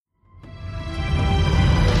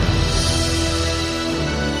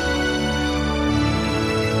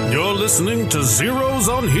listening to Zeros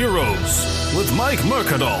on Heroes with Mike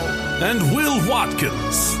Mercadal and Will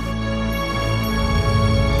Watkins.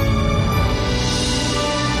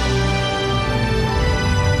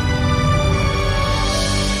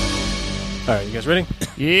 All right, you guys ready?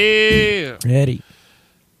 Yeah. Ready.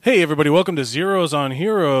 Hey, everybody, welcome to Zeros on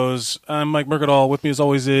Heroes. I'm Mike Mercadal. With me, as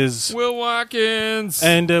always, is Will Watkins.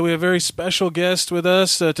 And we have a very special guest with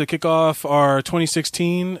us to kick off our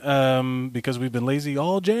 2016 because we've been lazy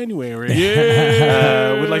all January.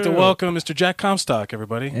 Yeah. We'd like to welcome Mr. Jack Comstock,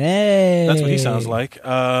 everybody. Hey. That's what he sounds like.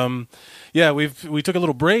 We took a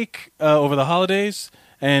little break over the holidays,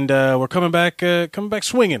 and we're coming back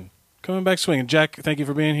swinging. Jack, thank you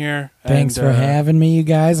for being here. Thanks for having me, you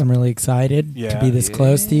guys. I'm really excited to be this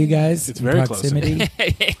close to you guys. It's in very proximity.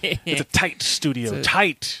 It's a tight studio.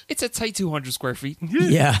 It's a tight 200 square feet.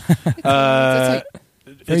 Yeah. It's a tight.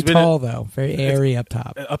 Very tall, though. Very airy up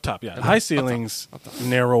top. Up top, yeah. High ceilings, Up top.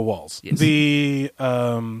 narrow walls. Yes. It's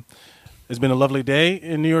been a lovely day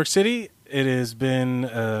in New York City. It has been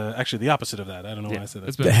actually the opposite of that. I don't know why I said that.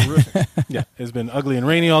 It's been horrific. Yeah, it's been ugly and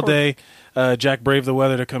rainy all day. Jack braved the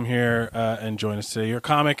weather to come here and join us today. You're a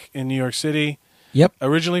comic in New York City. Yep.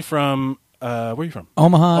 Originally from where are you from?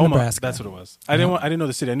 Omaha, Nebraska. That's what it was. I didn't know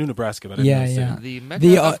the city. I knew Nebraska, but I didn't know the city. The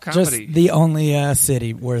Mecca of comedy. Just the only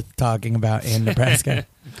city worth talking about in Nebraska.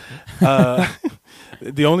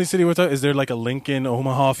 The only city we're talking, is there like a Lincoln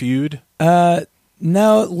Omaha feud?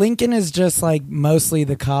 No, Lincoln is just like mostly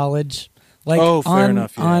the college. Like fair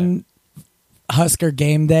enough. Yeah. On Husker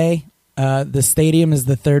game day, the stadium is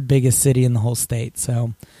the third biggest city in the whole state.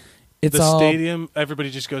 So it's the all stadium. Everybody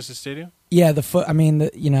just goes to the stadium. Yeah,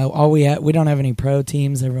 all we don't have any pro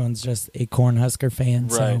teams. Everyone's just a Cornhusker fan.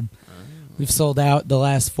 Right. So we've sold out the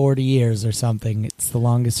last 40 years or something. It's the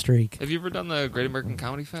longest streak. Have you ever done the Great American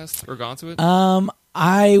Comedy Fest or gone to it?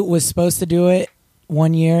 I was supposed to do it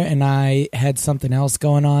one year, and I had something else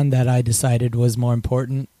going on that I decided was more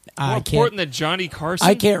important. More important than Johnny Carson?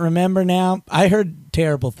 I can't remember now. I heard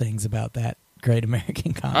terrible things about that Great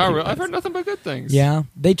American Comedy Oh, really? Fest. I've heard nothing but good things. Yeah,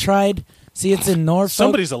 they tried. See, it's in Norfolk.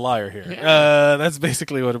 Somebody's a liar here. Yeah. That's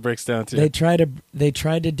basically what it breaks down to. They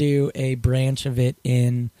tried to do a branch of it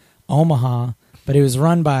in Omaha, but it was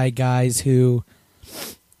run by guys who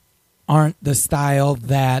aren't the style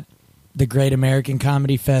that the Great American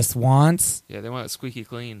Comedy Fest wants. Yeah, they want it squeaky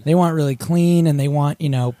clean. They want really clean, and they want,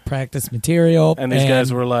 practice material. And these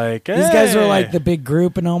guys were like, hey. These guys were like the big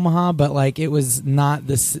group in Omaha, but like it was not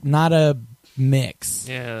a mix.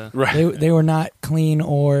 Yeah. Right. They were not clean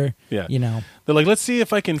or Yeah. They're like, let's see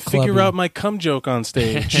if I can figure clubby. out my cum joke on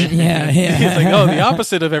stage. yeah. He's like, oh, the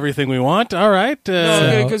opposite of everything we want. All right.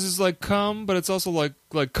 No, because it's like come, but it's also like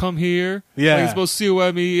come here. Yeah. Like it's both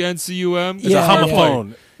C-O-M-E-N-C-U-M. It's a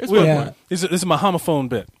homophone. It's Will, yeah. This is my homophone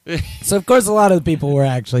bit. So of course a lot of the people were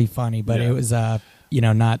actually funny, but Yeah. it was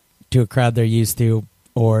not to a crowd they're used to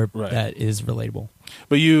or Right. that is relatable.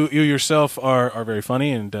 But you yourself are very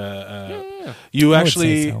funny, and Yeah. you I would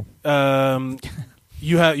actually say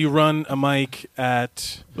you run a mic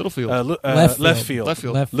at Littlefield. Left Left Field.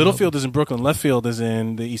 Field. Left field. Littlefield is in Brooklyn. Left Field is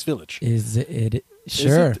in the East Village. Is it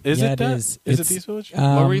sure? Is yeah, it that? it is. Is it the East Village?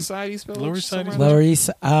 Lower East Side, East Village? Lower East Side, somewhere East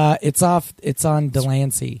there? Lower East. It's on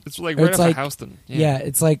Delancey. It's like Or right it's off like- of Houston. Yeah,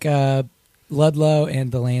 it's like Ludlow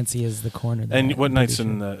and Delancey is the corner. There, And what I'm nights pretty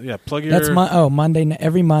in sure. the plug your That's Monday.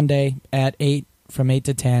 Every Monday at 8 from 8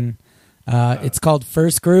 to 10. It's called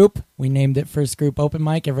First Group. We named it First Group Open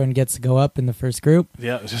Mic. Everyone gets to go up in the first group.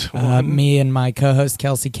 yeah. Just one. Me and my co-host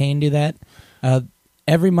Kelsey Kane do that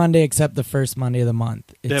every Monday except the first Monday of the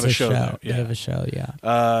month. It's have a show there, They yeah. have a show,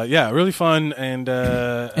 yeah. Yeah, really fun and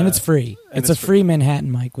And it's free. and It's it's a free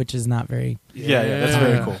Manhattan mic, which is not very. yeah, that's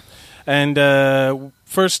very cool. And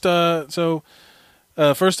first off,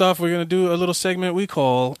 we're gonna do a little segment we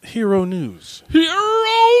call Hero News.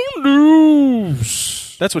 Hero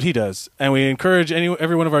News. That's what he does, and we encourage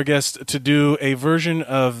every one of our guests to do a version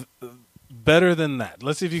of better than that.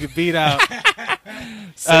 Let's see if you could beat out.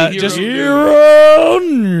 Just Hero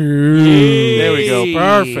News. there we go,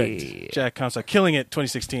 perfect. Jack Comstock, killing it,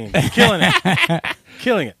 2016, killing it,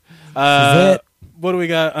 killing it. This is it. What do we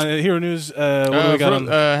got on Hero News? What do we got on?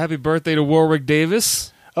 Happy birthday to Warwick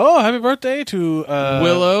Davis. Oh, happy birthday to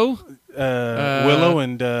Willow. Willow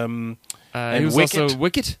and He was Wicket. also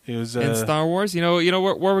Wicket he was in Star Wars. You know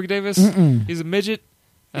Warwick Davis? Mm-mm. He's a midget.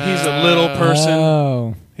 He's a little person.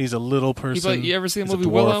 Oh. He's a little person. You ever see the He's a movie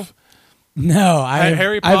dwarf. Willow? No,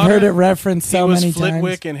 Harry I've Potter? heard it referenced so he was many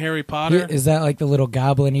Flitwick times. in Harry Potter. Is that like the little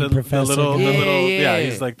goblin-y professor? The little, Yeah.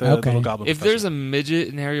 he's like the Okay. little goblin. If professor. there's a midget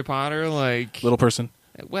in Harry Potter, like little person,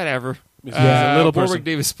 whatever. He's a little Warwick person.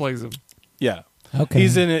 Davis plays him. Yeah. Okay.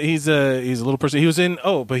 He's in. He's a little person. He was in.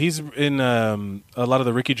 Oh, but he's in a lot of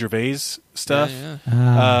the Ricky Gervais stuff.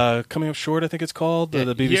 Yeah. Coming Up Short, I think it's called. Yeah,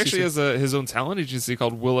 The BBC. he actually has his own talent agency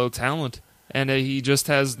called Willow Talent, and he just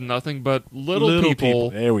has nothing but little people.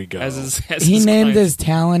 There we go. As He his named clients. his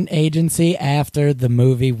talent agency after the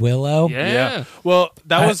movie Willow. Yeah. Well,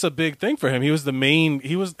 that was a big thing for him. He was the main.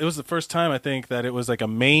 It was the first time I think that it was like a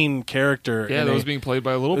main character. Yeah, that was being played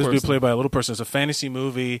by a little It was person. being played by a little person. It's a fantasy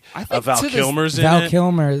movie. I think Val to this- Kilmer's in Val it.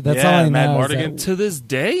 Kilmer. That's Yeah, all I Mad know. is Mardigan. that- To this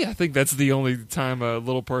day, I think that's the only time a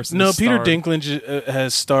little person. No, has Peter starred. Dinklage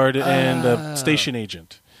has starred in Station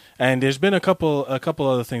Agent, and there's been a couple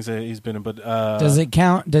other things that he's been in. But Does it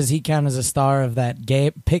count? Does he count as a star of that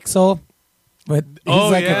gay Pixel? But he's Oh,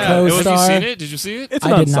 like yeah. a Have you co-star. seen it? Did you see it? It's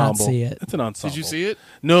an I did not ensemble. see it. It's an ensemble. Did you see it?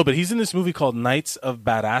 No, but he's in this movie called Knights of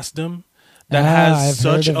Badassdom that Ah, has I've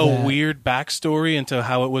such heard a of that. weird backstory into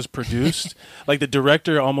how it was produced. Like the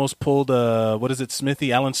director almost pulled Alan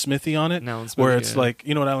Smithy on it, Alan Smithy, where it's yeah. like,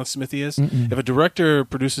 you know what Alan Smithy is? Mm-mm. If a director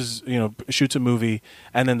produces, shoots a movie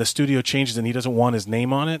and then the studio changes and he doesn't want his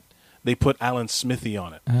name on it, they put Alan Smithy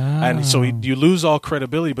on it. And so you lose all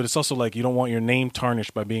credibility, but it's also like you don't want your name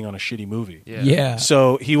tarnished by being on a shitty movie. Yeah.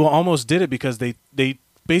 So he almost did it because they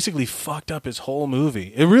basically fucked up his whole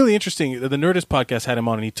movie. It really interesting. The Nerdist podcast had him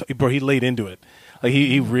on, and he laid into it. Like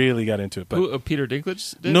he really got into it. But Who, Peter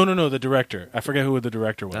Dinklage did? no, the director. I forget who the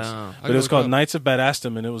director was. Oh, I but it was gotta called look it up. Knights of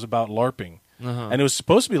Badassdom, and it was about LARPing. Uh-huh. And it was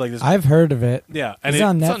supposed to be like this. I've heard of it. Yeah, and Is it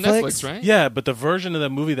on It's Netflix? on Netflix, right? yeah, but the version of the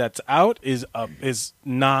movie that's out is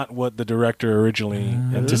not what the director originally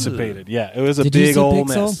anticipated. Yeah, it was a Did you big see old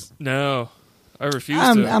Pixel? mess. No, I refuse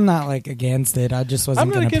I'm to. not like against it. I just I'm wasn't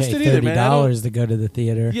not going to against pay it either, man. I don't- $30 to go to the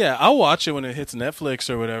theater. Yeah, I'll watch it when it hits Netflix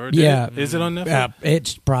or whatever. Yeah. Is it on Netflix? Yeah,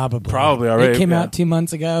 it's probably already. It came yeah. out 2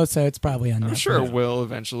 months ago, so it's probably on Netflix. I'm sure it will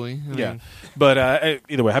eventually. I Yeah, mean, but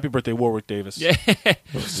either way, happy birthday, Warwick Davis. Yeah.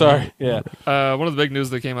 Sorry. Yeah. One of the big news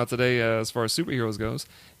that came out today, as far as superheroes goes,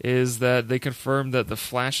 is that they confirmed that the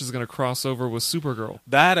Flash is going to cross over with Supergirl.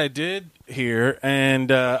 That I did hear,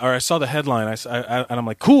 and or I saw the headline. And I'm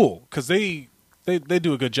like, cool, because they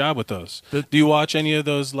do a good job with those. Do you watch any of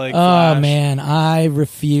those? Like, Oh Flash? man, I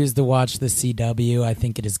refuse to watch the CW. I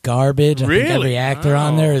think it is garbage. I think Really? every actor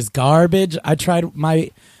on Oh. there is garbage. I tried my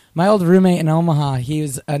old roommate in Omaha. He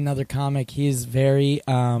was another comic. He's very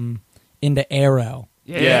into Arrow.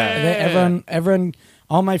 Everyone,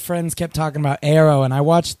 all my friends kept talking about Arrow, and I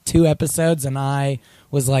watched 2 episodes, and I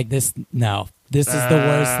was like, this is the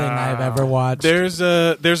worst thing I've ever watched.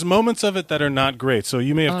 There's moments of it that are not great, so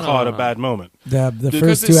you may have Oh, caught no. a bad moment. The Because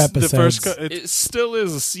first 2 it's- episodes. The first, It still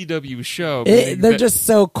is a CW show. meaning they're that- just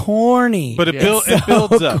so corny. but it Yeah.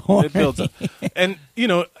 builds So up. corny. It builds up, and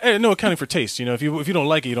no accounting for taste. If you don't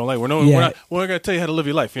like it, you don't like it. We're Yeah. not going to tell you how to live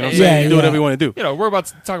your life. You know what I'm Yeah, saying? You do yeah. whatever you want to do. we're about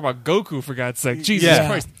to talk about Goku, for God's sake. Jesus Yeah.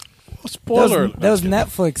 Christ. Spoiler. Those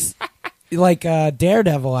Netflix, like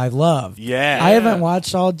Daredevil, I love. Yeah. I haven't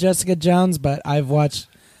watched all Jessica Jones, but I've watched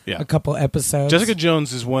Yeah. a couple episodes. Jessica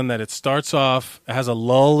Jones is one that it starts off, it has a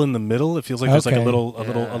lull in the middle. It feels like there's like a Okay.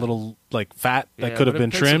 little like fat that Yeah, could have but it been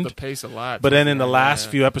picks up trimmed. the pace a lot. But then in the Yeah, last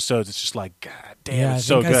yeah. few episodes, it's just like, God damn, yeah, I it's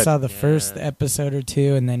so think I good. saw the first episode or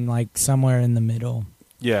 2, and then like somewhere in the middle.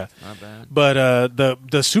 Yeah, Not bad. but the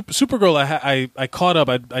Supergirl, I caught up.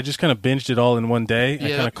 I just kind of binged it all in one day. I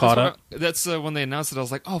kind of caught up. That's when they announced it. I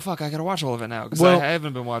was like, oh fuck, I gotta watch all of it now because Well- I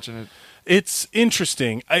haven't been watching it. It's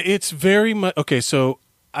interesting. It's very much okay. So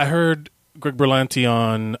I heard Greg Berlanti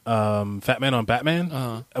on Fat Man on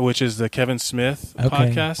Batman, which is the Kevin Smith Okay.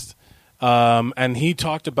 podcast, and he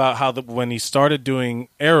talked about how when he started doing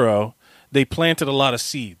Arrow, they planted a lot of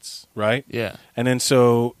seeds, right? Yeah. And then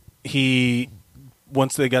so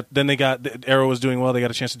Arrow was doing well. They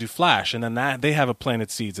got a chance to do Flash, and then they have a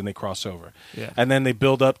planted seeds and they cross over. Yeah. And then they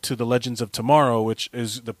build up to the Legends of Tomorrow, which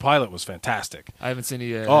is the pilot was fantastic. I haven't seen it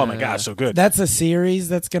yet. Oh my god, so good. That's a series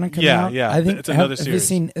that's going to come Yeah, out. yeah, I think it's another have you series.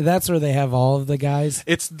 seen? That's where they have all of the guys.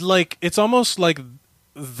 It's almost like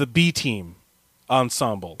the B Team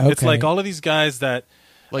ensemble. It's Okay. like all of these guys that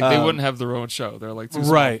like they wouldn't have their own show. They're like too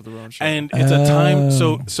small right, for their own show. and it's a time.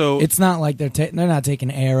 Oh. So It's not like they're not taking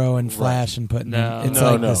Arrow and Flash and putting No. them. It's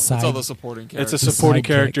No, like no. the It's side. it's all the supporting it's characters. a supporting sidekicks.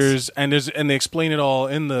 characters, and they explain it all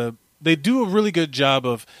in the. They do a really good job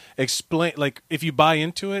of explain. Like if you buy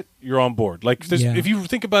into it, you're on board. Like Yeah. if you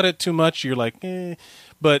think about it too much, you're like, eh.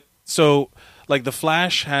 But so. Like the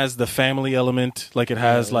Flash has the family element, like it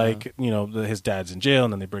has like his dad's in jail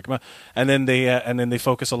and then they break him up, and then they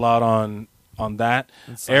focus a lot on that.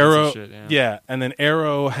 And science Arrow, and shit, yeah. and then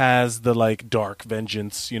Arrow has the like dark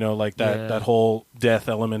vengeance, like Yeah. that whole death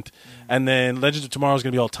element, and then Legends of Tomorrow is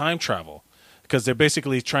going to be all time travel because they're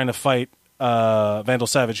basically trying to fight Vandal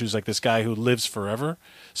Savage, who's like this guy who lives forever.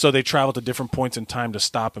 So they travel to different points in time to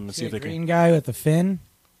stop him and see if they green can. guy with the fin.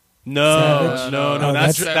 No, Savage? no, Oh,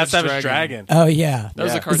 that's that's Savage Dragon. Oh yeah, That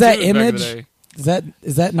was Yeah. a cartoon Is that back in the Image? day.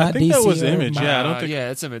 Is that not I think DC? that was or Image. Marvel? Yeah, I don't think. Yeah,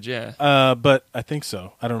 it's Image. Yeah, But I think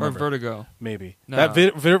so. I don't or remember. Vertigo. Maybe No. that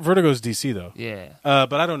Vertigo's DC though. Yeah.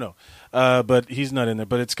 But I don't know. But he's not in there.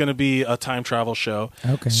 But it's going to be a time travel show.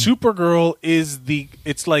 Okay. Supergirl is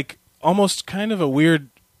it's like almost kind of a weird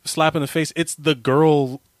slap in the face. It's the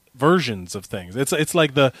girl versions of things. It's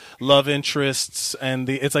like the love interests and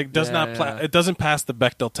it's like it doesn't pass the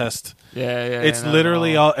Bechdel test. Yeah. It's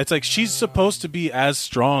literally all. It's like she's supposed to be as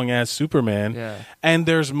strong as Superman. Yeah. And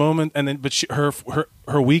there's moment and then but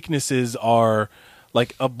her weaknesses are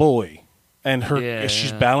like a boy. And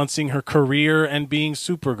she's balancing her career and being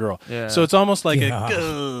Supergirl. Yeah. So it's almost like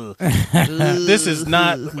Yeah. this is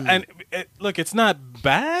not. And look, it's not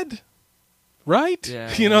bad, right?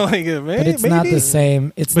 Yeah. You know, like maybe, But it's not the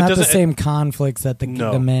same. It's But not the doesn't- same conflicts that the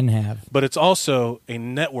men have. But it's also a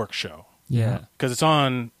network show Yeah. because it's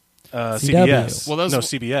on CW. CBS. Well, that's- no,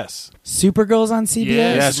 CBS. Supergirl's on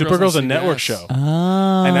CBS. Yeah, Supergirl's a on network CBS. show.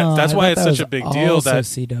 Oh, And that's I why thought it's that such a was big deal also that-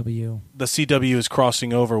 CW. The CW is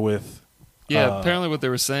crossing over with. Yeah. Apparently, what they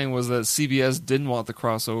were saying was that CBS didn't want the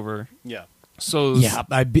crossover. Yeah. So Yeah,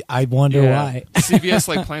 I wonder why. CBS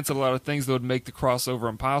like planted a lot of things that would make the crossover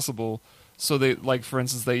impossible. So they like, for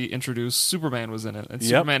instance, they introduced Superman was in it, and Yep.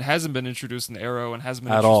 Superman hasn't been introduced in Arrow and hasn't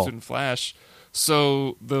been At introduced all. in Flash.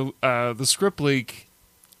 So the script leak,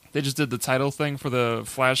 they just did the title thing for the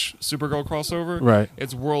Flash Supergirl crossover. Right.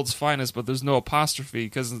 It's World's Finest, but there's no apostrophe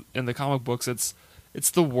because in the comic books it's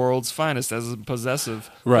the world's finest as in possessive.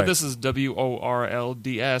 Right. But this is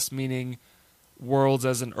WORLDS, meaning worlds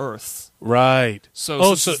as in Earth. Right. So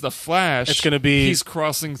since so it's the Flash, it's gonna be- he's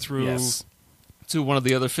crossing through Yes. to one of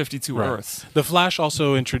the other 52 Right. Earths. The Flash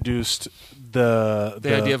also introduced the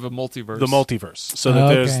idea of a multiverse. the multiverse, so that Oh,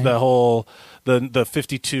 there's okay. the whole the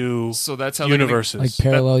 52 So that's how universes. Like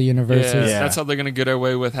parallel universes. Yeah, Yeah. that's how they're going to get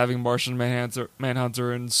away with having Martian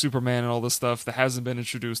Manhunter and Superman and all this stuff that hasn't been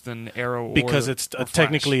introduced in Arrow because or, it's or Flash.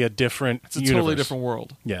 technically a different It's a universe. totally different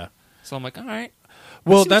world. Yeah. So I'm like, all right.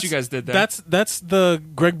 Well, see what that's you guys did there. That's the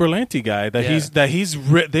Greg Berlanti guy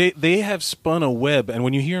they have spun a web, and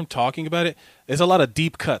when you hear him talking about it, there's a lot of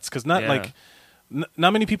deep cuts because not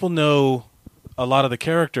many people know a lot of the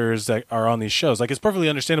characters that are on these shows. Like it's perfectly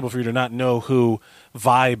understandable for you to not know who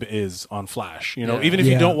Vibe is on Flash. You know, Yeah. even if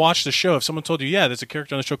you Yeah. don't watch the show, if someone told you, yeah, there's a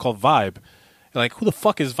character on the show called Vibe, you're like, who the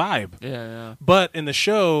fuck is Vibe? Yeah. But in the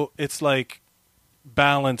show, it's like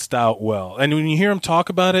balanced out well, and when you hear him talk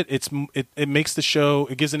about it, it makes the show.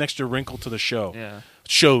 It gives an extra wrinkle to the show. Yeah.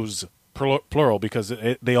 Shows plural because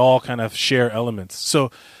they all kind of share elements.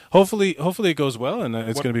 So hopefully it goes well, and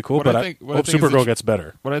it's What- going to be cool. what But I I think- what I hope think is Supergirl int- gets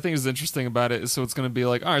better. What I think is interesting about it is so it's going to be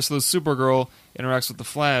like, all right, so the Supergirl interacts with the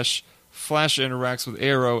Flash. Flash interacts with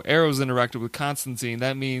Arrow. Arrow's interacted with Constantine.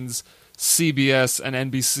 That means CBS and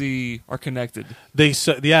NBC are connected. They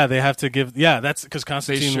have to give that's because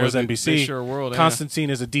Constantine share was the- NBC. they share a world, yeah.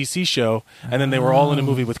 Constantine is a DC show, and then they were all in a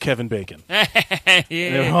movie with Kevin Bacon. They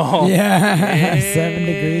were Yeah. all- Yeah, 7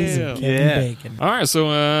 Degrees of Kevin Yeah. Bacon. All right, so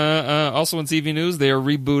also in TV news, they are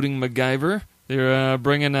rebooting MacGyver. They're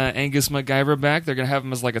bringing Angus MacGyver back. They're going to have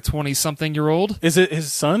him as like a 20-something-year-old. Is it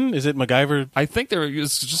his son? Is it MacGyver? I think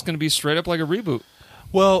it's just going to be straight up like a reboot.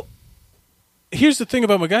 Well, here's the thing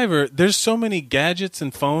about MacGyver. There's so many gadgets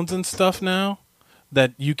and phones and stuff now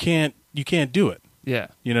that you can't do it. Yeah.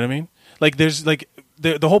 You know what I mean? Like there's like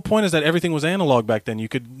the whole point is that everything was analog back then. You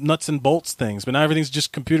could nuts and bolts things, but now everything's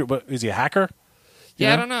just computer. But is he a hacker? Yeah,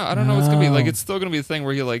 You I know? don't know. I don't know what's going to be. Like, Oh. it's still going to be a thing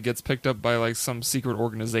where he, like, gets picked up by, like, some secret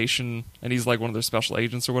organization, and he's, like, one of their special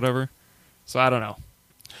agents or whatever. So, I don't know.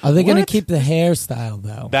 Are they going to What? keep the hairstyle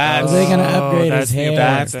though? That's- Are they going to upgrade that's his the hair?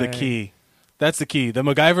 That's the thing. key. That's the key. The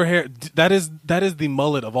MacGyver hair. That is the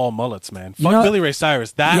mullet of all mullets, man. You Fuck know- Billy Ray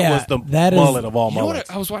Cyrus. That Yeah, was the that is- mullet of all You know mullets.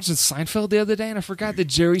 what? I was watching Seinfeld the other day, and I forgot that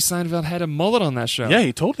Jerry Seinfeld had a mullet on that show. Yeah,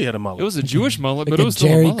 he totally had a mullet. It was a Jewish mullet, Like but it a was still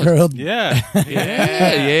Jerry a mullet. curled, Yeah, Yeah, Jerry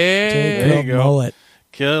There yeah. you curled go. mullet.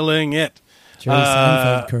 killing it. Jerry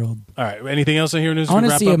Seinfeld curled. All right. Anything else in here news? I want to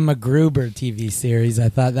to wrap see up? a MacGruber TV series. I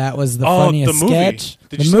thought that was the Oh, funniest the movie. sketch.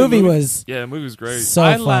 Did The you see the movie movie? was Yeah, the movie was great. so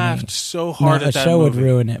I funny. laughed so No, hard a at that show movie. would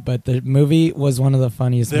ruin it, but the movie was one of the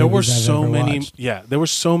funniest There were movies I've so ever many. watched. Yeah, there were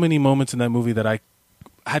so many moments in that movie that I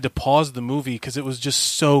had to pause the movie because it was just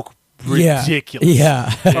so ridiculous.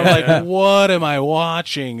 Yeah. I'm like, what am I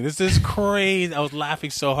watching? This is crazy. I was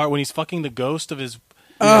laughing so hard when he's fucking the ghost of his.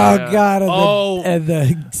 Oh Yeah. God! And, Oh. and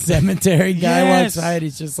the cemetery guy Yes. walks by, and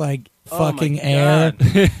he's just like Oh, my fucking air.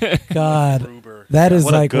 God, Gruber. That is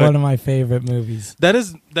What a like good- one of my favorite movies. that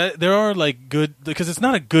there are like good, because it's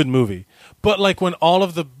not a good movie, but like when all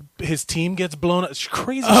of his team gets blown up, it's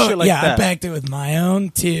crazy shit like yeah, that. I backed it with my own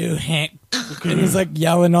two hand, and he's like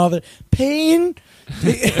yelling all the pain.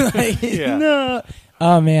 Like, Yeah. No.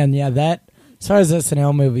 Oh man, yeah. That as far as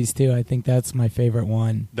SNL movies too, I think that's my favorite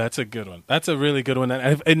one. That's a good one. That's a really good one.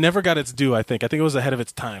 And it never got its due, I think. I think it was ahead of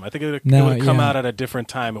its time. I think it would have come yeah. out at a different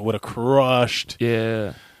time. It would have crushed,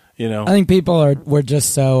 Yeah. you know. I think people were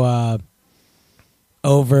just so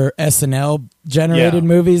over SNL generated Yeah.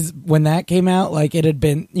 movies when that came out. Like it had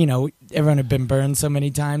been, everyone had been burned so many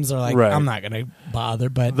times. They're like, Right. I'm not gonna bother.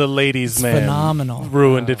 But The ladies, it's man, phenomenal.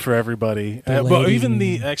 ruined it for everybody. The But Ladies even Man.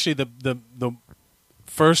 the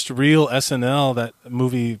first real SNL, that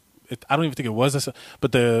movie, I don't even think it was SNL,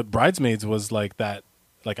 but the Bridesmaids was like that,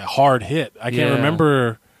 like a hard hit. I can't Yeah.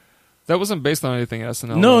 remember. That wasn't based on anything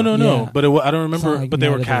SNL. No, though. no. Yeah. But I don't remember. It's not like But they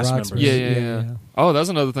were Night of the cast Roxbury. members. Yeah. Oh, that's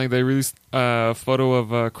another thing. They released a photo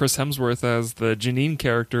of Chris Hemsworth as the Janine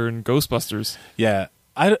character in Ghostbusters. Yeah.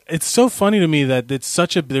 It's so funny to me that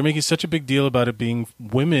they're making such a big deal about it being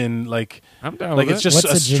women. Like I'm down Like, with it's it. just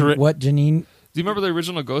What's a stri- what Janine? Do you remember the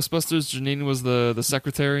original Ghostbusters? Janine was the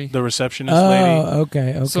secretary. the receptionist lady.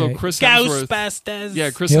 Okay. So Chris Hemsworth. Ghostbusters. Yeah,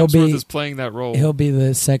 Chris He'll Hemsworth be- is playing that role. He'll be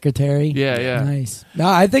the secretary. Yeah. Nice. No,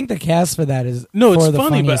 I think the cast for that is No, for it's the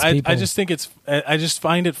funny, but funniest I people. just think I just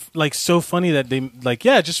find it like so funny that they like,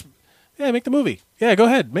 make the movie. Yeah, go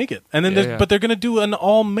ahead, make it. And then, but they're gonna do an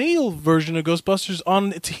all male version of Ghostbusters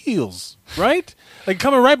on its heels, right? Like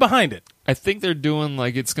coming right behind it. I think they're doing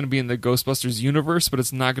like it's going to be in the Ghostbusters universe, but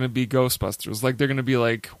it's not going to be Ghostbusters. Like they're going to be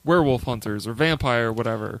like werewolf hunters or vampire or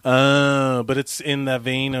whatever. But it's in that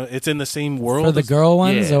vein. It's in the same world for the as- girl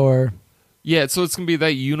ones, Yeah. or Yeah, so it's going to be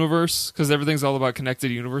that universe because everything's all about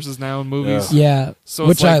connected universes now in movies. yeah, So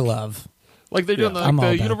it's which I like- love. Like they're doing Yeah. like I'm all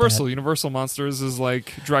the about Universal. that. Universal Monsters is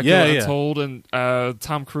like Dracula Yeah. Untold, and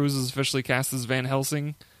Tom Cruise is officially cast as Van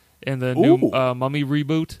Helsing in the Ooh. new Mummy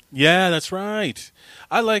reboot. Yeah, that's right.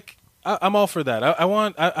 I'm all for that.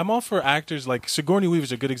 I'm all for actors like Sigourney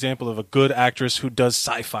Weaver's a good example of a good actress who does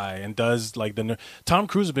sci-fi and does like Tom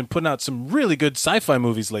Cruise has been putting out some really good sci-fi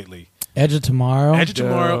movies lately. Edge of Tomorrow. Edge of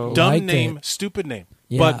Tomorrow, Dope. dumb Liked name, it. stupid name,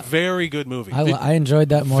 Yeah. but very good movie. I enjoyed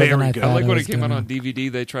that more than Very I good. thought. I like when was it came out gonna. on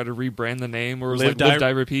DVD. They tried to rebrand the name, or it was Live, like Die- Live, Die,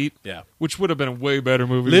 Repeat, Yeah. which would have been a way better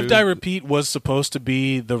movie. Live, Die, Repeat was supposed to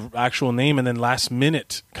be the actual name, and then last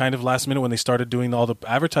minute when they started doing all the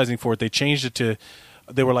advertising for it, they changed it to,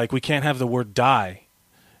 they were like, we can't have the word die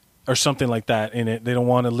or something like that in it. They don't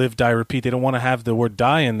want to live, die, repeat. They don't want to have the word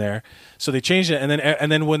die in there. So they changed it,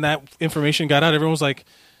 and then when that information got out, everyone was like,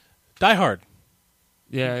 Die Hard.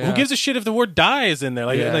 Yeah. Who gives a shit if the word die is in there?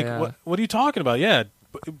 Like, Yeah. What are you talking about? Yeah.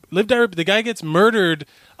 Live, Die, Repeat. The guy gets murdered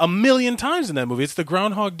 1,000,000 times in that movie. It's the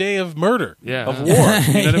Groundhog Day of murder, Yeah. of war. You know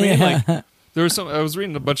what I mean? Yeah. Like, There was I was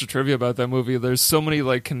reading a bunch of trivia about that movie. There's so many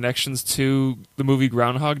like connections to the movie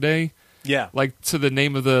Groundhog Day. yeah. Like to the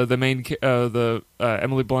name of the main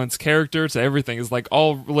Emily Blunt's character, to everything is like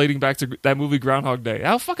all relating back to that movie Groundhog Day.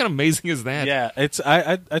 How fucking amazing is that? Yeah, I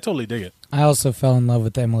totally dig it. I also fell in love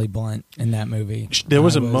with Emily Blunt in that movie. There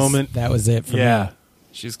was a moment- that was it for Yeah, me.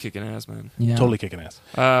 She's kicking ass, man. Yeah. totally kicking ass.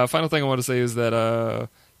 Final thing I want to say is that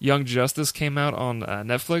Young Justice came out on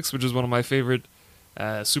Netflix, which is one of my favorite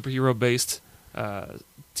superhero based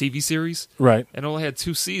TV series. Right. And it only had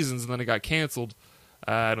 2 seasons, and then it got canceled.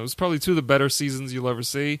 And it was probably 2 of the better seasons you'll ever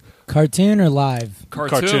see. Cartoon or live?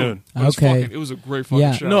 Cartoon. But it's Okay. it was a great fucking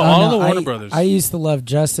Yeah. show. No, Oh, all the no, Warner Brothers. I used to love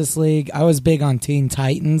Justice League. I was big on Teen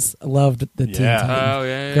Titans. I loved the Teen Yeah. Titans. Oh,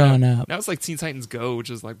 yeah. growing up. Now it's like Teen Titans Go, which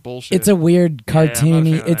is like bullshit. It's a weird Yeah, I'm not a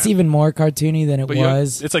cartoony. fan of It's that. even more cartoony than it But yeah,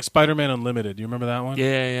 was. It's like Spider-Man Unlimited. You remember that one?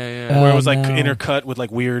 Yeah. Where it Oh, was like no. intercut with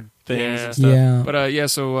like weird things Yeah. and stuff. Yeah. But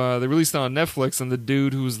so they released it on Netflix, and the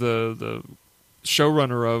dude who's the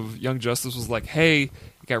showrunner of Young Justice was like, "Hey, it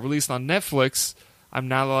got released on Netflix. I'm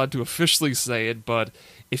not allowed to officially say it, but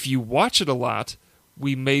if you watch it a lot,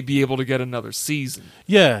 we may be able to get another season."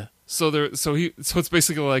 Yeah. So it's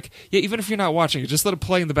basically like, yeah, even if you're not watching it, just let it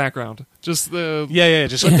play in the background. Just the Yeah.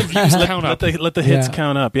 Just let the views count up. Let the hits Yeah.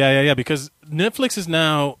 count up. Yeah. Because Netflix is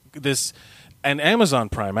now this, and Amazon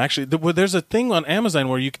Prime actually. There's a thing on Amazon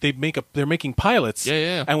where they're making pilots.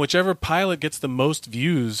 Yeah. And whichever pilot gets the most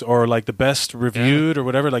views or like the best reviewed or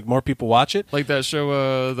whatever, like more people watch it. Like that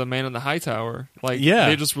show, The Man in the High Tower. Like, Yeah.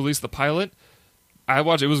 they just released the pilot. I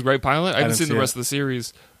watched it. It was a great pilot. I haven't didn't seen the see rest it. of the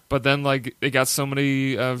series. But then, like, it got so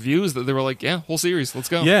many views that they were like, yeah, whole series. Let's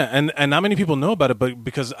go. Yeah, and not many people know about it, but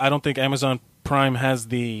because I don't think Amazon Prime has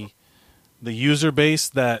the the user base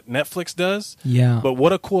that Netflix does. Yeah. But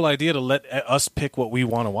what a cool idea to let us pick what we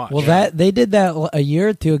want to watch. Well, that they did that a year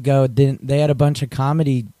or two ago. They had a bunch of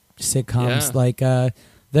comedy sitcoms like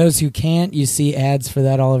Those Who Can't. You see ads for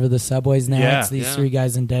that all over the subways now. Yeah. It's these three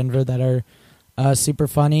guys in Denver that are super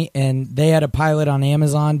funny, and they had a pilot on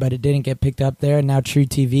Amazon, but it didn't get picked up there. And now True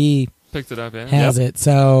TV Picked it up, yeah. has it.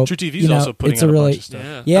 So True TV's also putting it's out a a really bunch of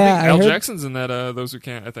stuff. Yeah. I I think Al heard- Jackson's in that Those Who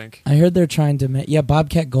Can't, I think. I heard they're trying to make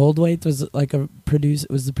Bobcat Goldthwait was like a producer,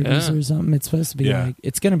 was the producer or something. It's supposed to be like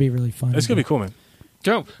it's going to be really fun. It's gonna be cool, man.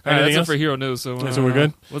 Joe. All right, Anything that's it else? for Hero News. So, So we're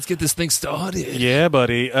good? Let's get this thing started. Yeah,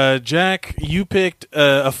 buddy. Jack, you picked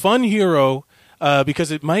a fun hero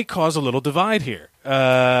because it might cause a little divide here.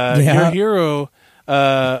 Your hero,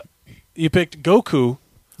 you picked Goku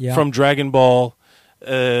from Dragon Ball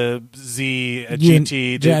Z,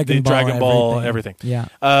 GT, the Dragon Ball, everything. Yeah.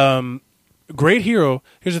 Great hero.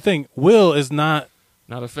 Here's the thing. Will is not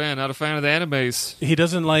Not a fan of the animes. he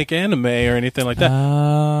doesn't like anime or anything like that.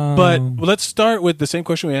 Oh. But let's start with the same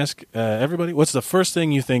question we ask everybody. What's the first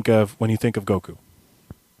thing you think of when you think of Goku?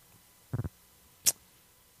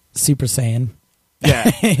 Super Saiyan. Yeah.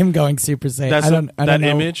 Him going Super Saiyan. That's I don't that know.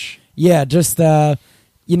 image. Yeah, just the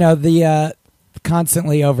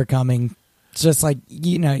constantly overcoming. It's just like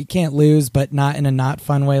you can't lose, but not in a not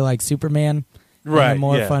fun way like Superman. Right. In a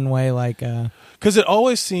more yeah. fun way like. Because it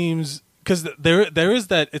always seems because there is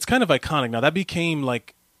that it's kind of iconic now that became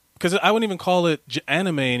like because I wouldn't even call it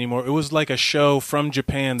anime anymore. It was like a show from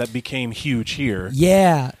Japan that became huge here.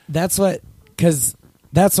 Yeah, that's why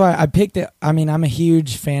I picked it. I mean, I'm a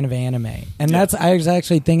huge fan of anime, and I was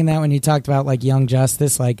actually thinking that when you talked about like Young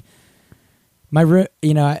Justice, like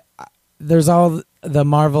there's all the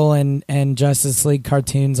Marvel and Justice League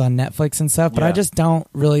cartoons on Netflix and stuff, but I just don't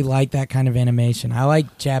really like that kind of animation. I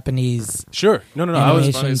like Japanese. Sure, no. I was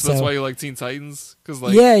Animation, funny. So that's so- why you like Teen Titans? Because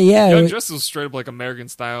like Yeah. Justice was straight up like American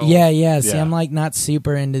style. Yeah. See, Yeah. I'm like not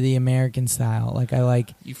super into the American style. Like I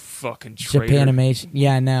like You fucking traitor. Japanimation.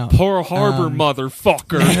 Yeah, I know. Pearl Harbor,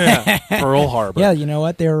 motherfucker. Yeah. Pearl Harbor. Yeah, you know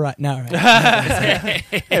what? They were right. No, right.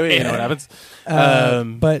 Hey, wait, you know what happens?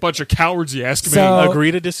 But Bunch of cowards, you ask me. So-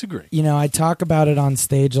 Agree to disagree. I talk about it on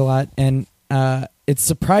stage a lot, and it's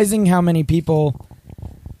surprising how many people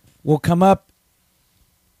will come up.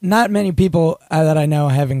 Not many people that I know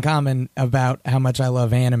have in common about how much I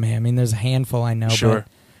love anime. I mean, there's a handful I know, Sure. but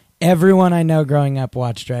everyone I know growing up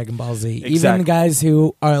watched Dragon Ball Z. Even Exactly. the guys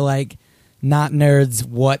who are like not nerds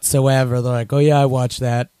whatsoever, they're like, "Oh yeah, I watched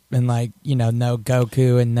that," and like know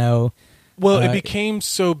Goku and know. Well, it became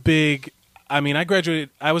so big. I mean,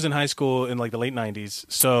 I was in high school in like the late 90s,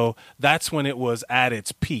 so that's when it was at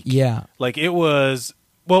its peak. Yeah. Like it was,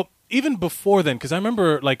 well, even before then, because I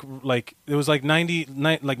remember like it was like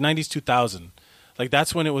 90s 2000. Like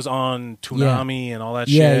that's when it was on Toonami and all that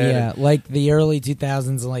shit. Yeah. Like the early 2000s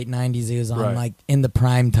and late 90s, it was on Right. like in the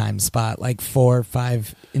prime time spot, like 4 or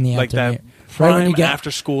 5 in the Like afternoon. that prime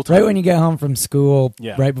after school time. Right when you get home from school,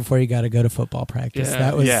 Yeah. right before you got to go to football practice.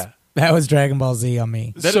 Yeah. That was Dragon Ball Z on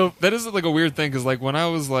me. That is like a weird thing because like when I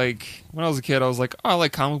was a kid, I was like, oh, I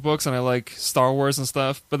like comic books and I like Star Wars and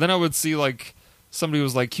stuff. But then I would see like somebody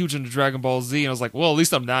was like huge into Dragon Ball Z, and I was like, well, at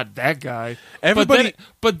least I'm not that guy. Everybody-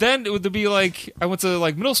 but then it would be like I went to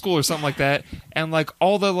like middle school or something like that, and like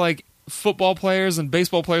all the like football players and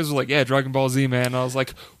baseball players were like, yeah, Dragon Ball Z, man. And I was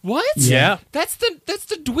like, what? Yeah. that's the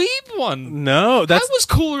dweeb one. No, I was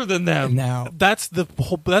cooler than them. Now, that's the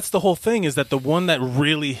whole thing is that the one that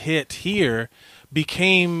really hit here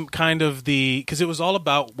became kind of because it was all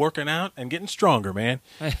about working out and getting stronger, man.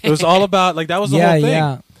 It was all about like that was the whole thing.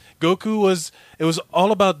 Yeah. Goku was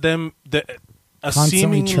all about them a Constantly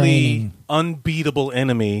seemingly training. unbeatable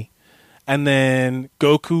enemy, and then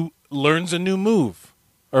Goku learns a new move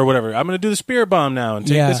or whatever. I'm going to do the spirit bomb now and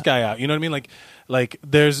take Yeah. this guy out. You know what I mean? Like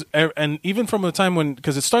there's and even from the time when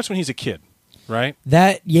because it starts when he's a kid, right?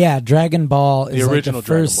 Dragon Ball is like original the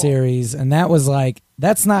Dragon first Ball. series, and that was like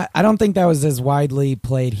I don't think that was as widely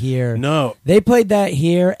played here. No, They played that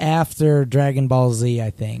here after Dragon Ball Z, I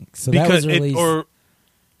think. So that was released.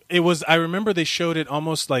 It was. I remember they showed it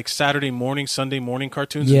almost like Saturday morning, Sunday morning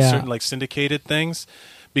cartoons Yeah. and certain like syndicated things.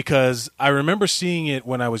 Because I remember seeing it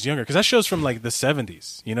when I was younger. Because that show's from like the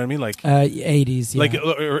 70s. You know what I mean? Like 80s, yeah. like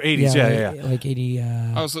or 80s. Yeah. Like 80.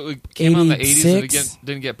 Oh, so it came out in the 80s and 86?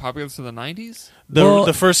 didn't get popular to the 90s?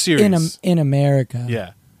 The first series. in America.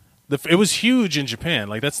 Yeah. It was huge in Japan.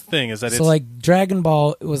 Like that's the thing is that So like Dragon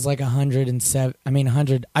Ball was like 107. I mean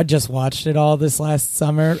 100. I just watched it all this last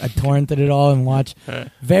summer. I torrented it all and watched.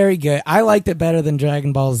 Very good. I liked it better than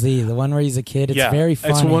Dragon Ball Z, the one where he's a kid. It's very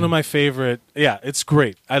funny. It's one of my favorite. Yeah, it's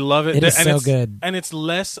great. I love it. It is and so it's, good. and it's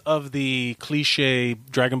less of the cliche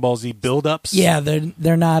Dragon Ball Z build-ups. Yeah,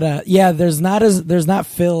 they're not there's not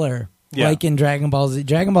filler like in Dragon Ball Z.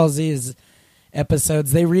 Dragon Ball Z is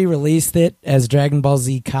episodes. They re-released it as Dragon Ball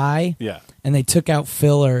Z Kai. Yeah. And they took out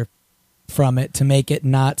filler from it to make it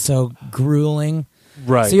not so grueling.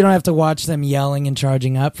 Right. So you don't have to watch them yelling and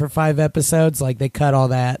charging up for 5 episodes. Like they cut all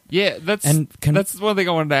that. Yeah, that's one thing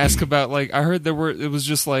I wanted to ask about. Like I heard it was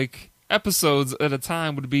just like episodes at a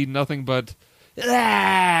time would be nothing but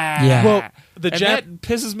Yeah. Well, that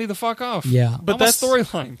pisses me the fuck off. Yeah. But that's that's-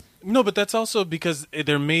 storyline. No, but that's also because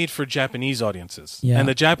they're made for Japanese audiences. Yeah. And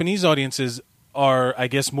the Japanese audiences are, I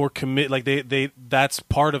guess, more like they that's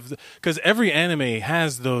part of because every anime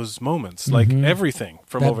has those moments, like everything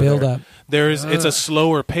from That over build there. up. There's it's a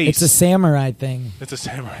slower pace. It's a samurai thing. It's a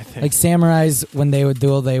samurai thing. Like samurais, when they would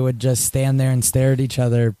duel, they would just stand there and stare at each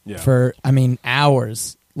other for,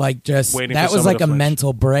 hours. Like just Waiting that for was someone like to a flinch.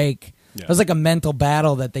 mental break. Yeah. It was like a mental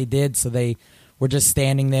battle that they did. So they were just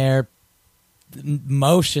standing there,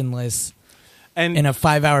 motionless, and in a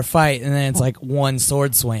 5-hour fight, and then it's like one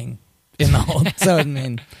sword swing in the whole. So I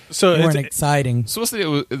mean, so they weren't it's, exciting. So what's the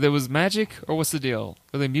deal? There was magic, or what's the deal?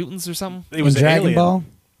 Are they mutants or something? it was in Dragon alien. Ball.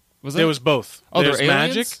 Was There was both. Oh, there's they're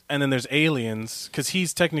aliens? magic, and then there's aliens because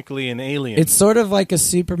he's technically an alien. It's sort of like a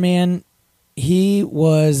Superman. He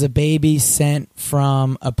was a baby sent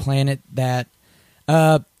from a planet that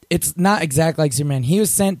it's not exactly like Superman. He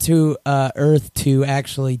was sent to Earth to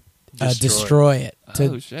actually destroy it, to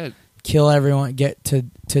Oh shit! kill everyone, get to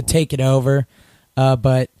take it over.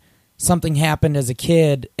 But something happened as a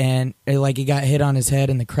kid, and like he got hit on his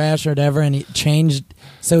head in the crash or whatever, and he changed.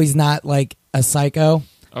 So he's not like a psycho.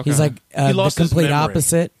 Okay. He's like He the lost his complete memory.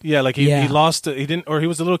 opposite yeah, like he lost it. He didn't, or he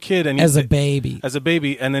was a little kid, and as a baby. as a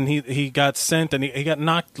baby, and then he got sent, and he got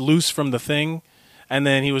knocked loose from the thing, and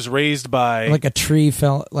then he was raised by Like a tree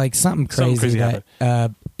fell, like something crazy,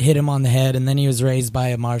 that hit him on the head, and then he was raised by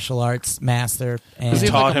a martial arts master. And Does he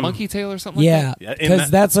have taught like a him- monkey tail or something? yeah, Like Yeah, in because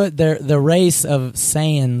that- that's what the race of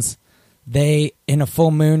Saiyans. They in a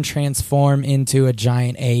full moon transform into a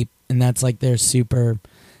giant ape, and that's like their super.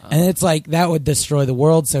 And it's like that would destroy the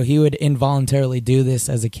world. So he would involuntarily do this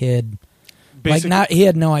as a kid. basically, He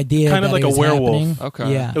had no idea. kind of that like it a was werewolf. happening.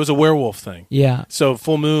 Okay. Yeah. it was a werewolf thing. Yeah. So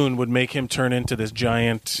full moon would make him turn into this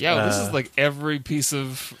giant. that. Yeah, this is like every piece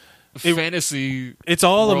of fantasy. it's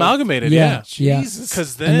all world. amalgamated. Yeah. Yeah, Jesus.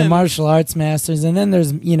 because And the then martial arts masters, and then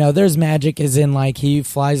there's magic, as in like he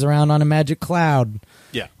flies around on a magic cloud.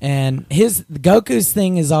 yeah, And Goku's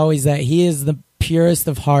thing is always that he is the purest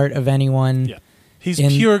of heart of anyone. yeah. He's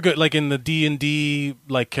in- pure good. Like in the D&D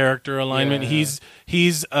like character alignment, Yeah. he's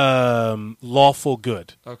lawful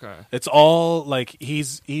good. Okay. It's all like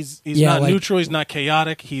he's Yeah, not like- neutral. He's not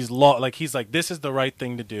chaotic. He's he's like this is the right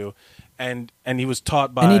thing to do, and he was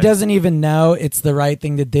taught by. And he doesn't even know it's the right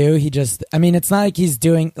thing to do. He just, it's not like he's